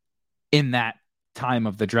in that time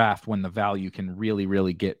of the draft when the value can really,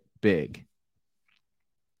 really get big.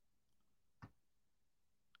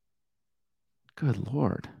 Good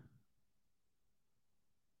Lord.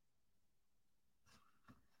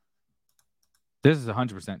 This is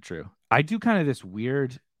 100% true. I do kind of this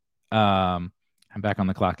weird, I'm back on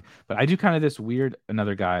the clock, but I do kind of this weird,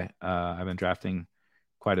 another guy I've been drafting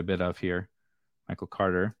quite a bit of here, Michael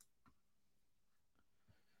Carter.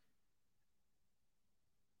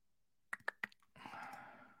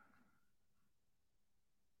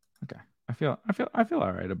 Okay. I feel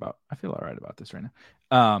all right about this right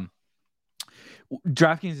now.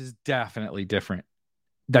 DraftKings is definitely different.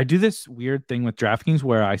 I do this weird thing with DraftKings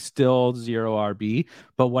where I still zero RB,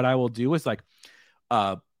 but what I will do is like,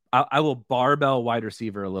 I will barbell wide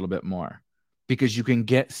receiver a little bit more because you can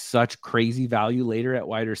get such crazy value later at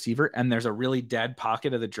wide receiver, and there's a really dead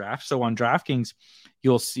pocket of the draft. So on DraftKings,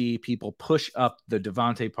 you'll see people push up the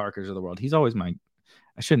Devontae Parkers of the world. He's always I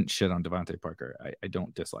shouldn't shit on Devontae Parker. I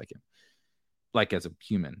don't dislike him. Like as a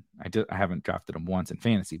human, I haven't drafted him once in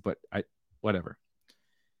fantasy, but whatever.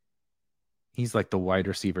 He's like the wide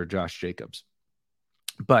receiver Josh Jacobs.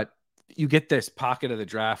 But you get this pocket of the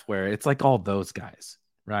draft where it's like all those guys,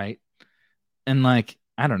 right? And like,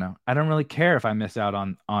 I don't know. I don't really care if I miss out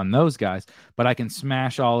on those guys, but I can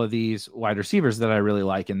smash all of these wide receivers that I really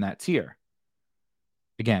like in that tier.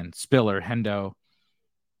 Again, Spiller, Hendo,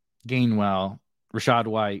 Gainwell, Rashad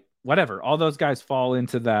White, whatever. All those guys fall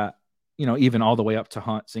into that, even all the way up to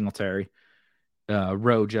Hunt, Singletary,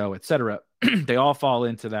 Rojo, etc. They all fall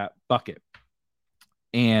into that bucket.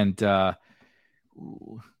 And tough.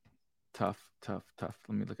 Let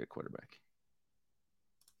me look at quarterback.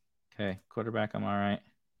 Okay, quarterback, I'm all right.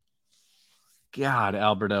 God,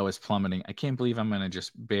 Alberto is plummeting. I can't believe I'm going to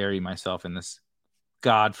just bury myself in this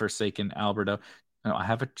godforsaken Alberto. No, I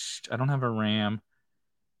don't have a Ram.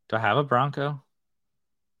 Do I have a Bronco?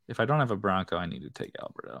 If I don't have a Bronco, I need to take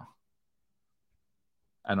Alberto.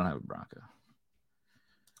 I don't have a Bronco.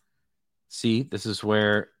 See, this is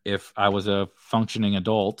where if I was a functioning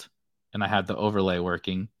adult and I had the overlay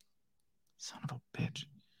working, son of a bitch.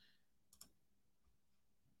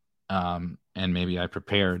 And maybe I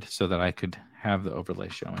prepared so that I could have the overlay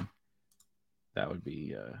showing. That would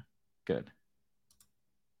be good.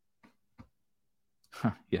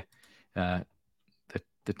 Yeah.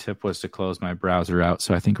 The tip was to close my browser out,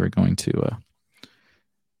 so I think we're going to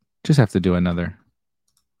just have to do another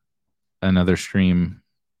stream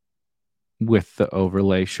with the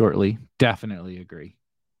overlay shortly. Definitely agree.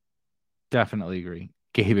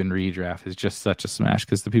 Gabe and redraft is just such a smash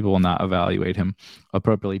because the people will not evaluate him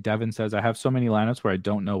appropriately. Devin says, I have so many lineups where I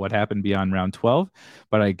don't know what happened beyond round 12,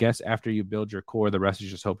 but I guess after you build your core, the rest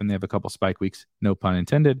is just hoping they have a couple spike weeks, no pun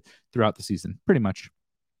intended, throughout the season. Pretty much.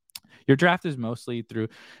 Your draft is mostly through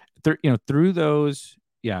those.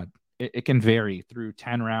 Yeah, it can vary through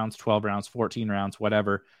 10 rounds, 12 rounds, 14 rounds,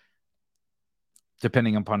 whatever,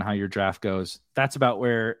 depending upon how your draft goes. That's about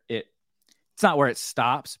where it's not where it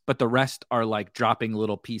stops, but the rest are like dropping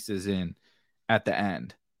little pieces in at the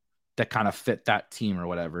end that kind of fit that team or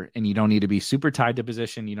whatever. And you don't need to be super tied to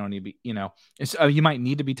position. You don't need to be, you might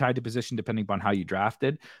need to be tied to position depending upon how you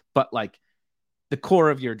drafted, but like the core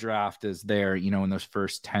of your draft is there, in those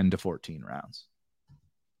first 10 to 14 rounds.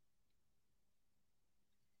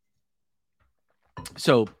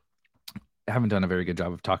 So haven't done a very good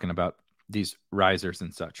job of talking about these risers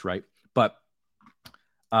and such, right? But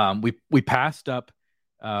we passed up.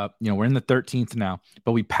 We're in the 13th now,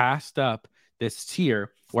 but we passed up this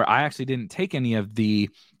tier where I actually didn't take any of the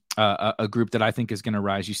a group that I think is going to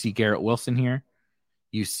rise. You see Garrett Wilson here,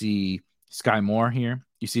 you see Sky Moore here,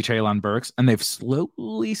 you see Traylon Burks, and they've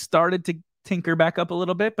slowly started to tinker back up a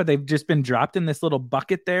little bit, but they've just been dropped in this little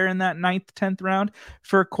bucket there in that 9th, 10th round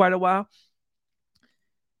for quite a while.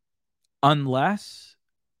 Unless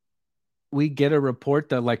we get a report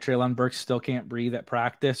that like Traylon Burks still can't breathe at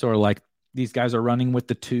practice, or like these guys are running with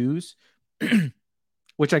the twos,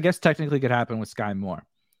 which I guess technically could happen with Sky Moore.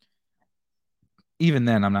 Even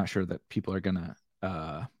then, I'm not sure that people are going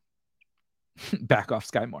to back off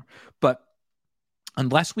Sky Moore. But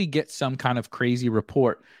unless we get some kind of crazy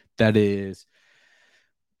report that is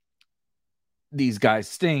these guys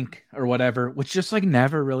stink or whatever, which just like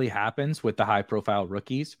never really happens with the high profile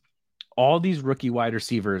rookies, all these rookie wide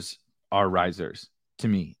receivers are risers to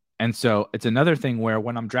me. And so it's another thing where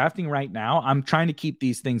when I'm drafting right now, I'm trying to keep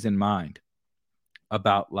these things in mind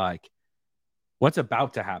about like what's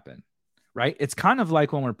about to happen, right? It's kind of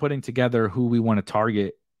like when we're putting together who we want to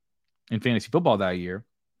target in fantasy football that year.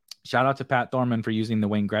 Shout out to Pat Thorman for using the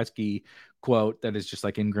Wayne Gretzky quote that is just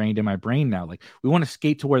like ingrained in my brain now. Like, we want to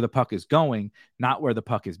skate to where the puck is going, not where the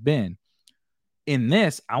puck has been. In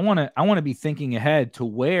this, I want to be thinking ahead to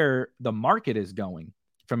where the market is going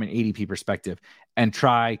from an ADP perspective and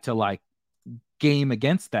try to like game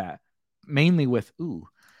against that, mainly with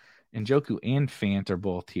Njoku and Fant are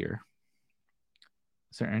both here.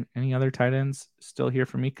 Is there any other tight ends still here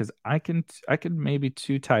for me? Because I could maybe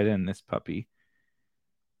 2 tight end this puppy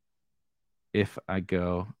if I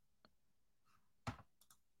go.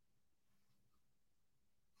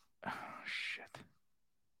 Oh, shit.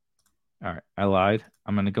 All right, I lied.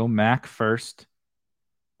 I'm going to go Mac first.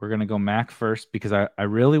 We're going to go Mac first because I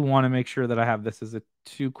really want to make sure that I have this as a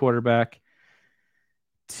 2 quarterback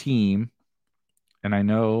team. And I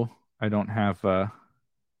know I don't have a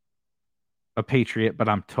Patriot, but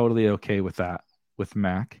I'm totally okay with that with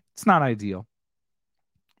Mac. It's not ideal,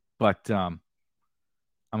 but I'm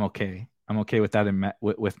okay. I'm okay with that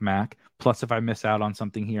with Mac. Plus, if I miss out on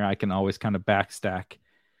something here, I can always kind of backstack.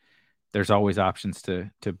 There's always options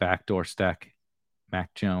to backdoor stack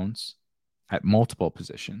Mac Jones at multiple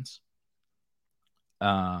positions.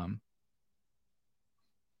 And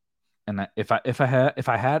if I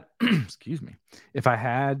had excuse me, if I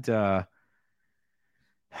had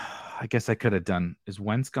I guess I could have done, is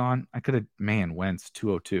Wentz gone? Wentz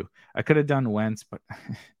 202. I could have done Wentz, but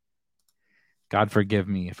God forgive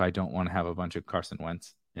me if I don't want to have a bunch of Carson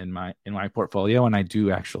Wentz in my portfolio, and I do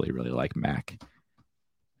actually really like Mac.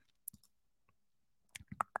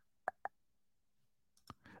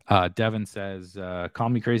 Devin says, call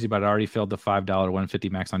me crazy, but I already filled the $5 150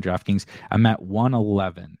 max on DraftKings. I'm at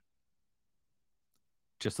 111.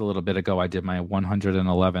 Just a little bit ago, I did my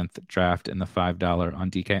 111th draft in the $5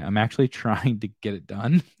 on DK. I'm actually trying to get it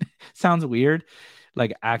done. Sounds weird,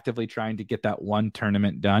 like actively trying to get that one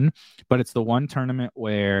tournament done, but it's the one tournament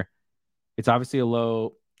where it's obviously a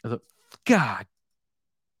low. God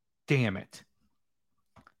damn it.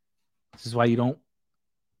 This is why you don't,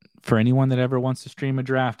 for anyone that ever wants to stream a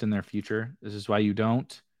draft in their future, this is why you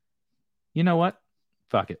don't. You know what?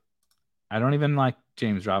 Fuck it. I don't even like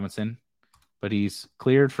James Robinson, but he's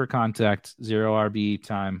cleared for contact, 0 RB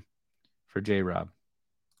time for J-Rob.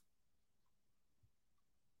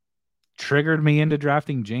 Triggered me into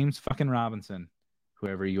drafting James fucking Robinson,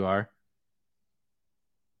 whoever you are.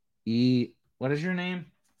 What is your name?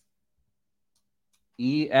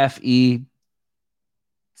 EFE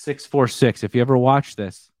 646. If you ever watch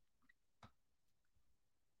this,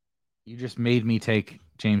 you just made me take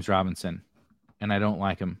James Robinson, and I don't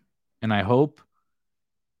like him. And I hope,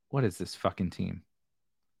 what is this fucking team?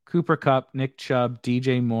 Cooper Kupp, Nick Chubb,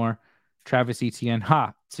 DJ Moore, Travis Etienne.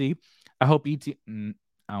 See, I hope Etienne.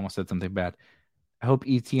 I almost said something bad. I hope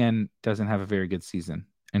Etienne doesn't have a very good season,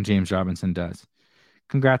 and James Robinson does.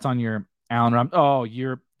 Congrats on your Allen Robinson. Oh,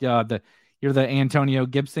 you're the Antonio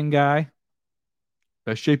Gibson guy.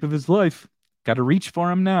 Best shape of his life. Got to reach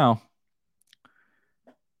for him now.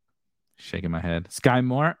 Shaking my head. Sky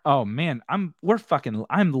Moore. Oh man, I'm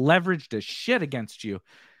leveraged as shit against you.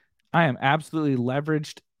 I am absolutely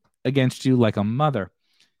leveraged against you like a mother.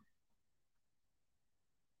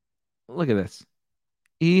 Look at this.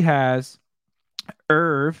 He has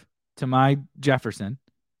Irv to my Jefferson.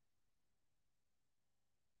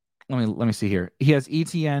 Let me see here. He has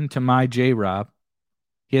ETN to my J-Rob.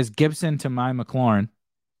 He has Gibson to my McLaurin.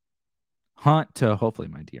 Hunt to hopefully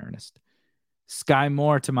my D'Ernest. Sky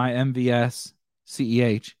Moore to my MVS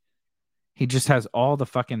CEH. He just has all the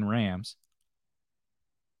fucking Rams.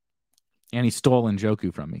 And he stole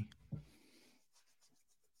Njoku from me.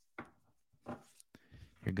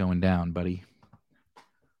 You're going down, buddy.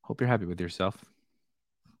 Hope you're happy with yourself.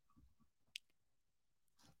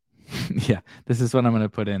 Yeah, this is what I'm going to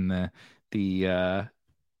put in in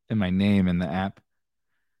my name in the app.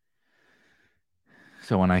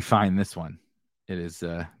 So when I find this one, it is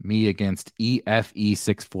me against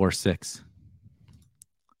EFE646.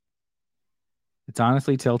 It's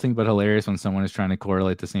honestly tilting, but hilarious when someone is trying to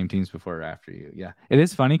correlate the same teams before or after you. Yeah, it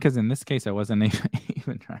is funny because in this case, I wasn't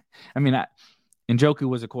even trying. I mean, Njoku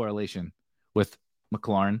was a correlation with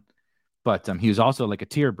McLaurin, but he was also like a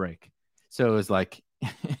tier break. So it was like,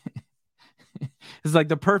 it's like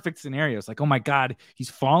the perfect scenario. It's like, oh my God, he's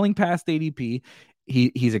falling past ADP.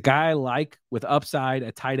 He's a guy I like with upside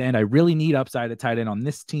at tight end. I really need upside at tight end on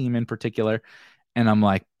this team in particular. And I'm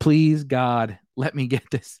like, please God, let me get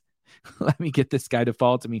this. Let me get this guy to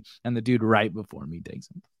fall to me. And the dude right before me takes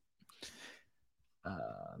him.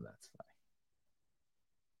 That's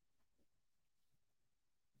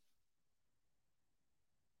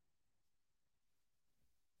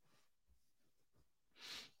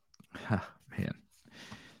funny. Man,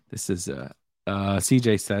 this is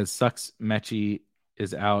CJ says sucks. Mechie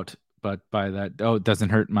is out, but by that, it doesn't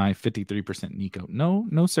hurt my 53% Nico.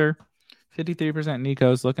 No, sir. 53%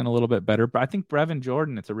 Nico's looking a little bit better, but I think Brevin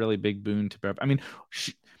Jordan, it's a really big boon to Brev. I mean,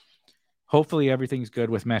 hopefully everything's good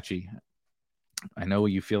with Mechie. I know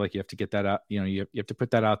you feel like you have to get that out. You have to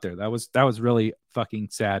put that out there. That was really fucking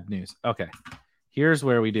sad news. Okay, here's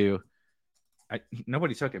where we do.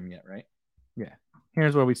 Nobody took him yet, right? Yeah.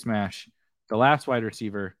 Here's where we smash the last wide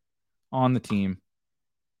receiver on the team.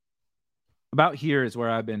 About here is where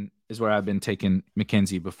I've been taking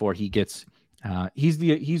McKenzie before he gets.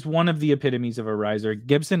 He's one of the epitomes of a riser.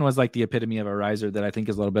 Gibson was like the epitome of a riser that I think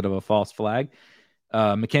is a little bit of a false flag.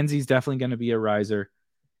 McKenzie's definitely going to be a riser.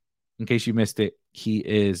 In case you missed it, he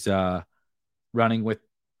is running with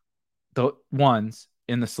the ones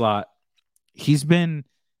in the slot. He's been,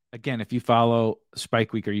 again, if you follow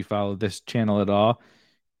Spike Week or you follow this channel at all,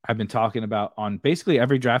 I've been talking about on basically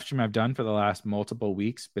every draft stream I've done for the last multiple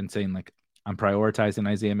weeks, been saying like I'm prioritizing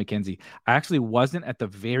Isaiah McKenzie. I actually wasn't at the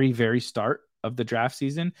very, very start of the draft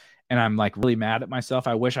season, and I'm like really mad at myself.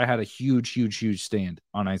 I wish I had a huge stand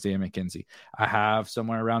on Isaiah McKenzie. I have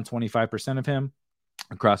somewhere around 25% of him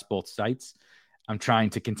across both sites. I'm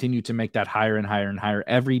trying to continue to make that higher and higher and higher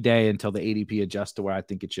every day until the ADP adjusts to where I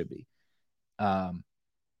think it should be.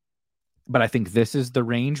 But I think this is the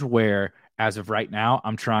range where, as of right now,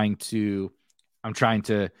 I'm trying to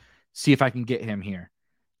see if I can get him here.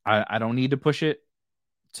 I don't need to push it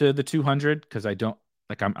to the 200 because I don't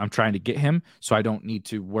like. I'm trying to get him, so I don't need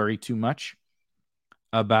to worry too much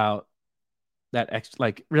about that.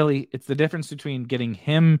 Like really, it's the difference between getting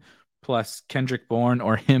him plus Kendrick Bourne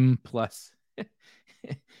or him plus, a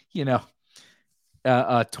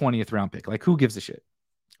 20th round pick. Like who gives a shit?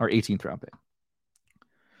 Or 18th round pick.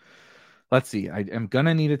 Let's see. I am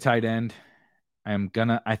gonna need a tight end.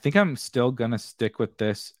 I think I'm still gonna stick with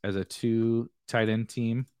this as a 2 tight end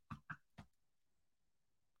team.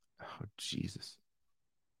 Oh Jesus.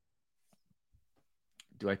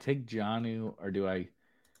 Do I take Jonnu or do I?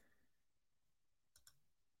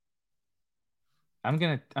 I'm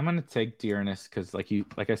gonna take Dearness because like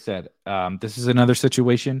I said, this is another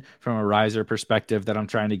situation from a riser perspective that I'm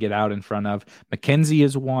trying to get out in front of. McKenzie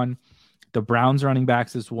is one, the Browns running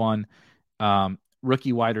backs is one,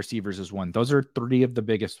 rookie wide receivers is one. Those are 3 of the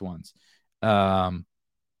biggest ones. I'm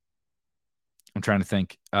trying to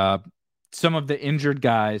think. Some of the injured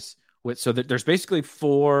guys so that there's basically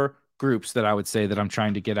 4 groups that I would say that I'm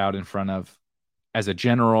trying to get out in front of as a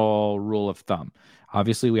general rule of thumb.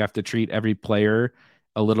 Obviously, we have to treat every player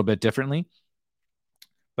a little bit differently.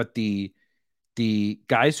 But the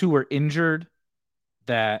guys who were injured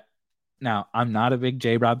now I'm not a big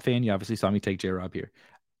J-Rob fan. You obviously saw me take J-Rob here.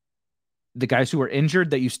 The guys who were injured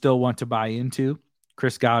that you still want to buy into,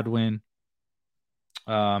 Chris Godwin,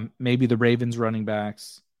 maybe the Ravens running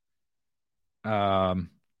backs.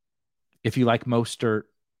 If you like Mostert,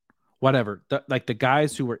 whatever, the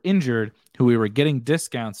guys who were injured, who we were getting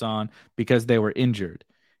discounts on because they were injured,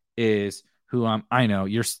 is who I know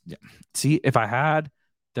you're. See, if I had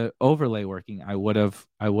the overlay working, I would have.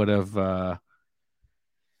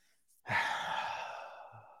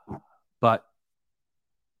 But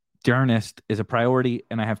D'Ernest is a priority,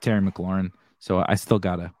 and I have Terry McLaurin, so I still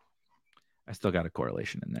got a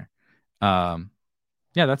correlation in there.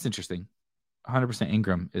 Yeah, that's interesting. 100%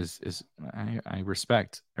 Ingram is I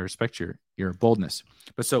respect your boldness.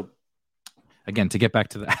 But so again, to get back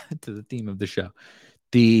to the to the theme of the show,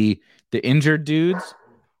 The injured dudes,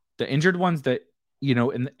 the injured ones that,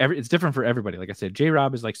 and it's different for everybody. Like I said,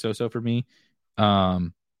 J-Rob is like so for me.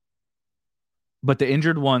 But the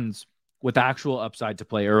injured ones with actual upside to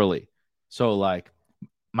play early. So like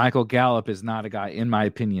Michael Gallup is not a guy, in my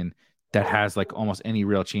opinion, that has like almost any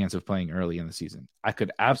real chance of playing early in the season. I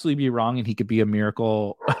could absolutely be wrong, and he could be a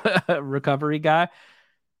miracle recovery guy,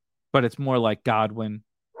 but it's more like Godwin,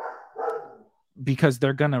 because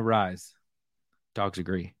they're gonna rise. Dogs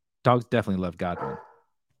agree. Dogs definitely love Godwin.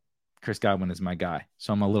 Chris Godwin is my guy,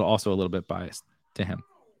 so I'm also a little bit biased to him.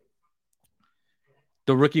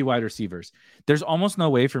 The rookie wide receivers. There's almost no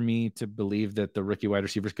way for me to believe that the rookie wide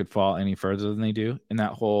receivers could fall any further than they do in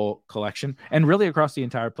that whole collection, and really across the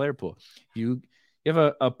entire player pool. You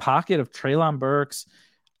have a pocket of Treylon Burks,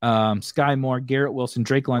 Sky Moore, Garrett Wilson,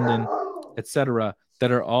 Drake London, etc.,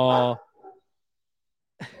 that are all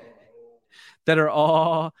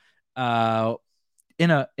in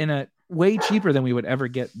a way cheaper than we would ever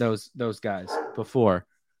get those guys before.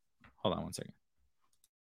 Hold on one second.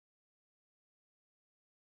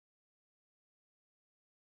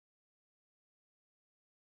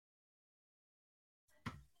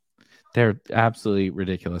 They're absolutely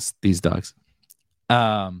ridiculous, these dogs.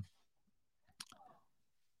 Oh,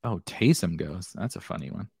 Taysom goes. That's a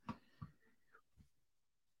funny one.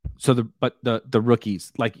 So the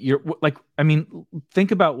rookies, like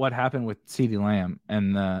think about what happened with CeeDee Lamb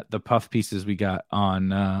and the puff pieces we got on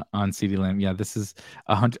CeeDee Lamb. Yeah, this is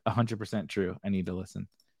 100% true. I need to listen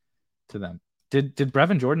to them. Did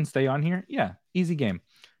Brevin Jordan stay on here? Yeah, easy game.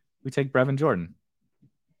 We take Brevin Jordan.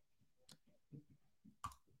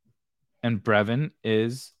 And Brevin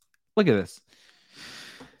is, look at this.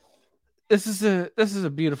 This is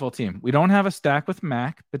a beautiful team. We don't have a stack with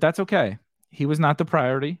Mac, but that's okay. He was not the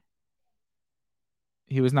priority.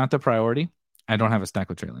 I don't have a stack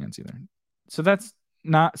with Trey Lance either. So that's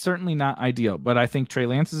certainly not ideal, but I think Trey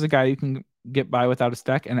Lance is a guy you can get by without a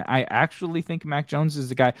stack. And I actually think Mac Jones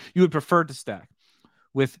is a guy you would prefer to stack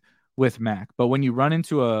with Mac. But when you run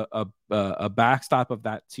into a backstop of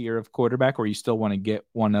that tier of quarterback, where you still want to get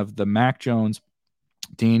one of the Mac Jones,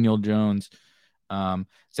 Daniel Jones,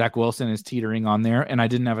 Zach Wilson is teetering on there. And I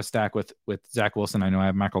didn't have a stack with Zach Wilson. I know I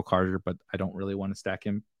have Michael Carter, but I don't really want to stack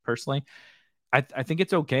him personally. I think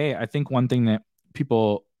it's okay. I think one thing that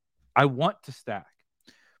I want to stack,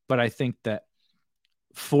 but I think that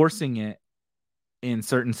forcing it in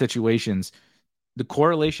certain situations, the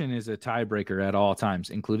correlation is a tiebreaker at all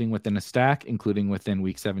times, including within a stack, including within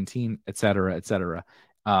week 17, et cetera, et cetera.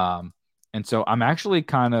 And so I'm actually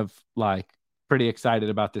kind of like pretty excited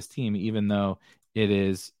about this team, even though it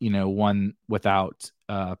is, one without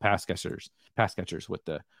pass catchers with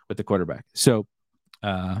the quarterback. So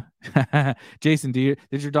Jason, did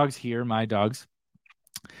your dogs hear my dogs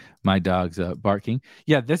barking?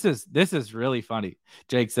 Yeah, this is really funny.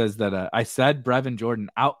 Jake says that I said Brevin Jordan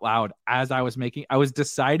out loud as I was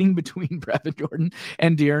deciding between Brevin Jordan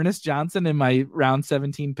and Dearness Johnson in my round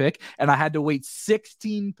 17 pick, and I had to wait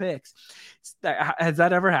 16 picks. Has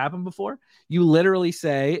that ever happened before? You literally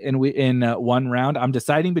say in one round, I'm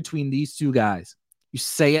deciding between these two guys. You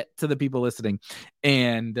say it to the people listening,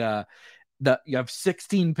 and you have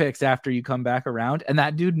 16 picks after you come back around, and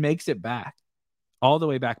that dude makes it back all the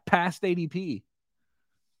way back past ADP.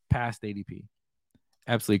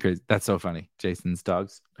 Absolutely crazy. That's so funny. Jason's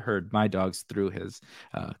dogs heard my dogs through his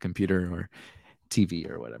computer or TV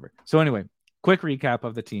or whatever. So anyway, quick recap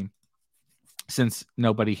of the team, since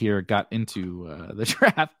nobody here got into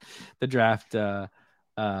the draft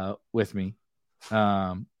with me.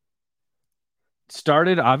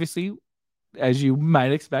 Started, obviously, as you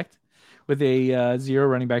might expect, with a zero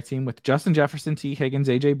running back team with Justin Jefferson, T. Higgins,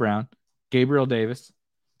 A.J. Brown, Gabriel Davis,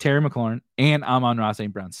 Terry McLaurin, and Amon-Ra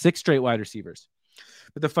St. Brown. 6 straight wide receivers.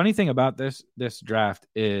 But the funny thing about this draft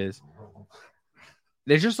is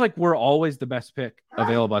they're just like, we're always the best pick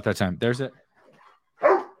available at that time.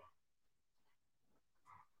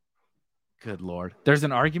 Good Lord. There's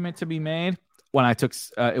an argument to be made when I took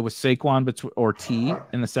it was Saquon or T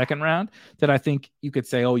in the second round that I think you could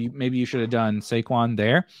say, maybe you should have done Saquon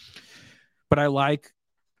there. But I like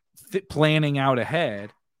planning out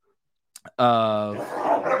ahead of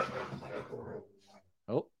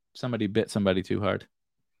somebody bit somebody too hard.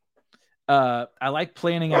 I like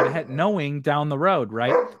planning out ahead, knowing down the road,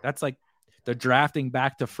 right? That's like the drafting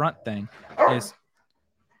back to front thing is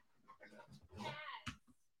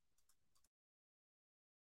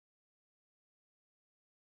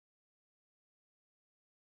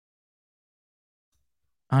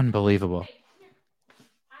unbelievable.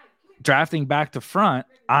 Drafting back to front,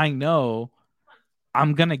 I know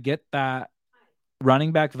I'm going to get that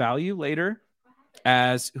running back value later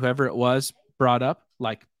as whoever it was brought up,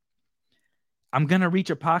 like, I'm going to reach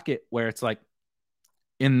a pocket where it's like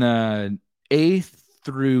in the 8th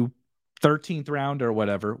through 13th round or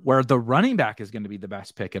whatever, where the running back is going to be the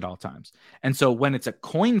best pick at all times. And so when it's a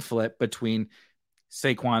coin flip between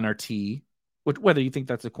Saquon or T, whether you think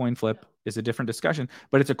that's a coin flip is a different discussion,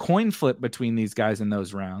 but it's a coin flip between these guys in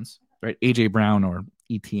those rounds, right? AJ Brown or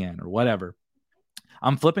ETN or whatever.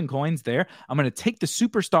 I'm flipping coins there. I'm going to take the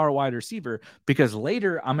superstar wide receiver because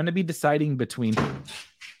later I'm going to be deciding between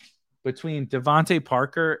Devontae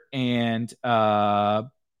Parker and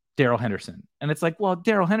Darrell Henderson. And it's like, well,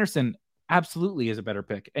 Darrell Henderson absolutely is a better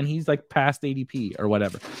pick. And he's like past ADP or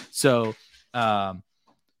whatever. So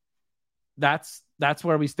that's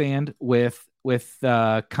where we stand with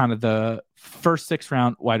kind of the first 6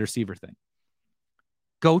 round wide receiver thing.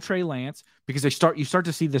 Go Trey Lance, because you start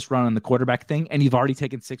to see this run on the quarterback thing, and you've already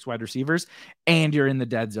taken 6 wide receivers and you're in the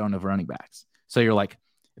dead zone of running backs. So you're like,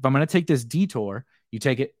 if I'm going to take this detour, you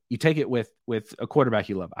take it with a quarterback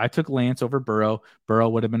you love. I took Lance over Burrow. Burrow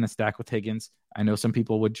would have been a stack with Higgins. I know some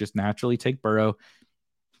people would just naturally take Burrow.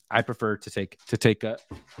 I prefer to take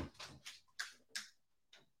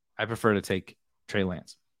Trey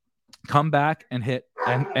Lance. Come back and hit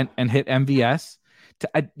MVS.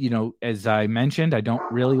 As I mentioned, I don't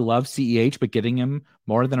really love CEH, but getting him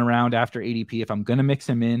more than a round after ADP, if I'm going to mix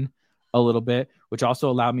him in a little bit, which also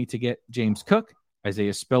allowed me to get James Cook,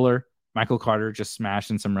 Isaiah Spiller, Michael Carter, just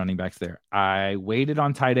smashing some running backs there. I waited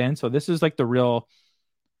on tight end. So this is like the real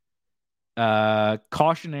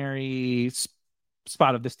cautionary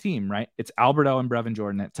spot of this team, right? It's Alberto and Brevin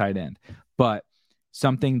Jordan at tight end. But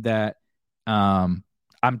something that I'm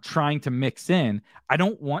trying to mix in, I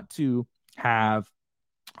don't want to have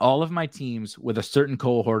all of my teams with a certain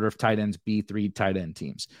cohort of tight ends be 3 tight end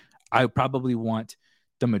teams. I probably want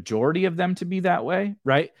the majority of them to be that way,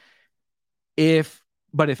 right?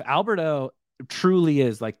 But if Alberto truly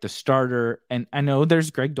is like the starter, and I know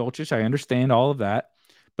there's Greg Dulcich, I understand all of that,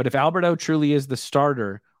 but if Alberto truly is the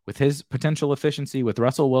starter with his potential efficiency with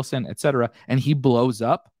Russell Wilson, etc., and he blows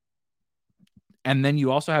up, and then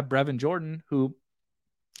you also have Brevin Jordan, who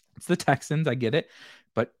it's the Texans, I get it,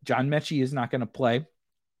 but John Mechie is not going to play.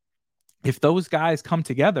 If those guys come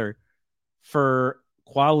together for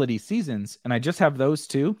quality seasons, and I just have those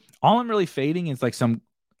 2, all I'm really fading is like some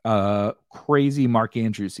crazy Mark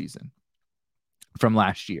Andrews season from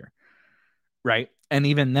last year, right? And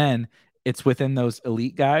even then, it's within those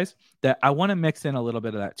elite guys that I want to mix in a little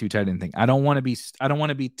bit of that 2 tight end thing. I don't want to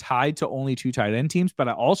be tied to only 2 tight end teams, but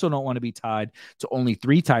I also don't want to be tied to only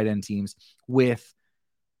 3 tight end teams with,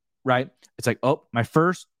 right? It's like, oh, my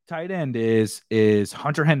first tight end is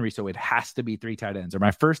Hunter Henry, so it has to be 3 tight ends. Or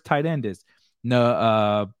my first tight end is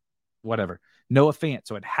Noah Fant,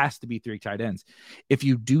 so it has to be 3 tight ends. If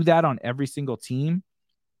you do that on every single team,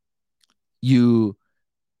 you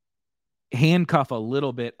handcuff a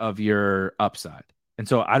little bit of your upside. And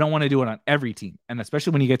so I don't want to do it on every team. And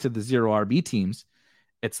especially when you get to the 0 RB teams,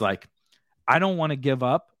 it's like, I don't want to give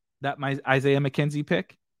up my Isaiah McKenzie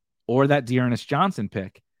pick or that Dearness Johnson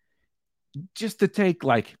pick just to take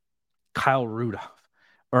like Kyle Rudolph,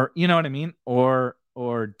 or you know what I mean? Or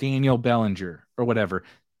Daniel Bellinger or whatever.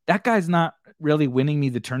 That guy's not really winning me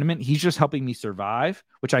the tournament. He's just helping me survive,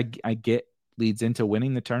 which I get leads into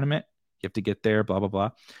winning the tournament. You have to get there, blah, blah,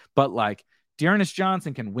 blah. But like Dearness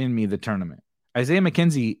Johnson can win me the tournament. Isaiah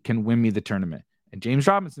McKenzie can win me the tournament. And James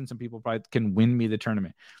Robinson, some people probably can win me the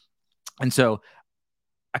tournament. And so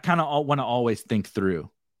I kind of want to always think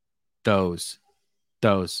through those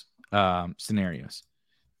scenarios.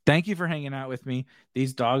 Thank you for hanging out with me.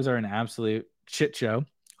 These dogs are an absolute shit show.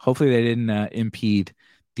 Hopefully they didn't impede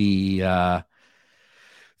the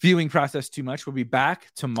viewing process too much. We'll be back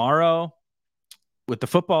tomorrow with the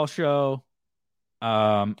football show.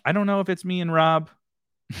 I don't know if it's me and Rob.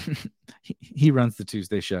 He runs the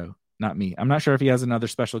Tuesday show, not me. I'm not sure if he has another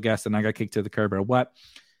special guest and I got kicked to the curb or what.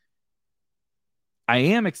 I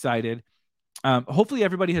am excited. Hopefully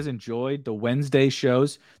everybody has enjoyed the Wednesday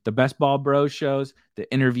shows, the Best Ball Bros shows, the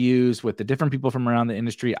interviews with the different people from around the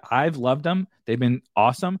industry. I've loved them. They've been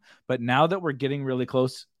awesome. But now that we're getting really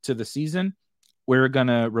close to the season, we're going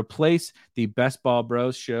to replace the Best Ball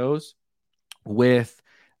Bros shows with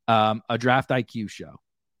a Draft IQ show.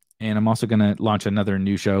 And I'm also going to launch another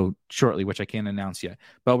new show shortly, which I can't announce yet.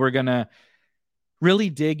 But we're going to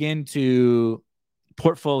really dig into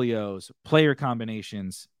portfolios, player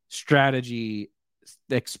combinations, strategy,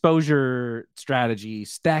 exposure strategy,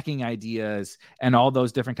 stacking ideas, and all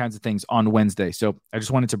those different kinds of things on Wednesday. So I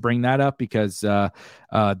just wanted to bring that up because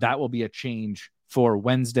that will be a change for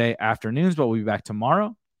Wednesday afternoons, but we'll be back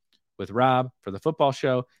tomorrow with Rob for the football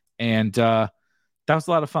show. And that was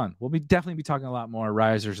a lot of fun. We'll definitely be talking a lot more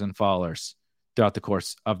risers and fallers throughout the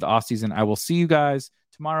course of the offseason. I will see you guys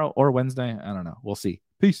tomorrow or Wednesday. I don't know. We'll see.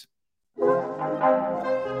 Peace.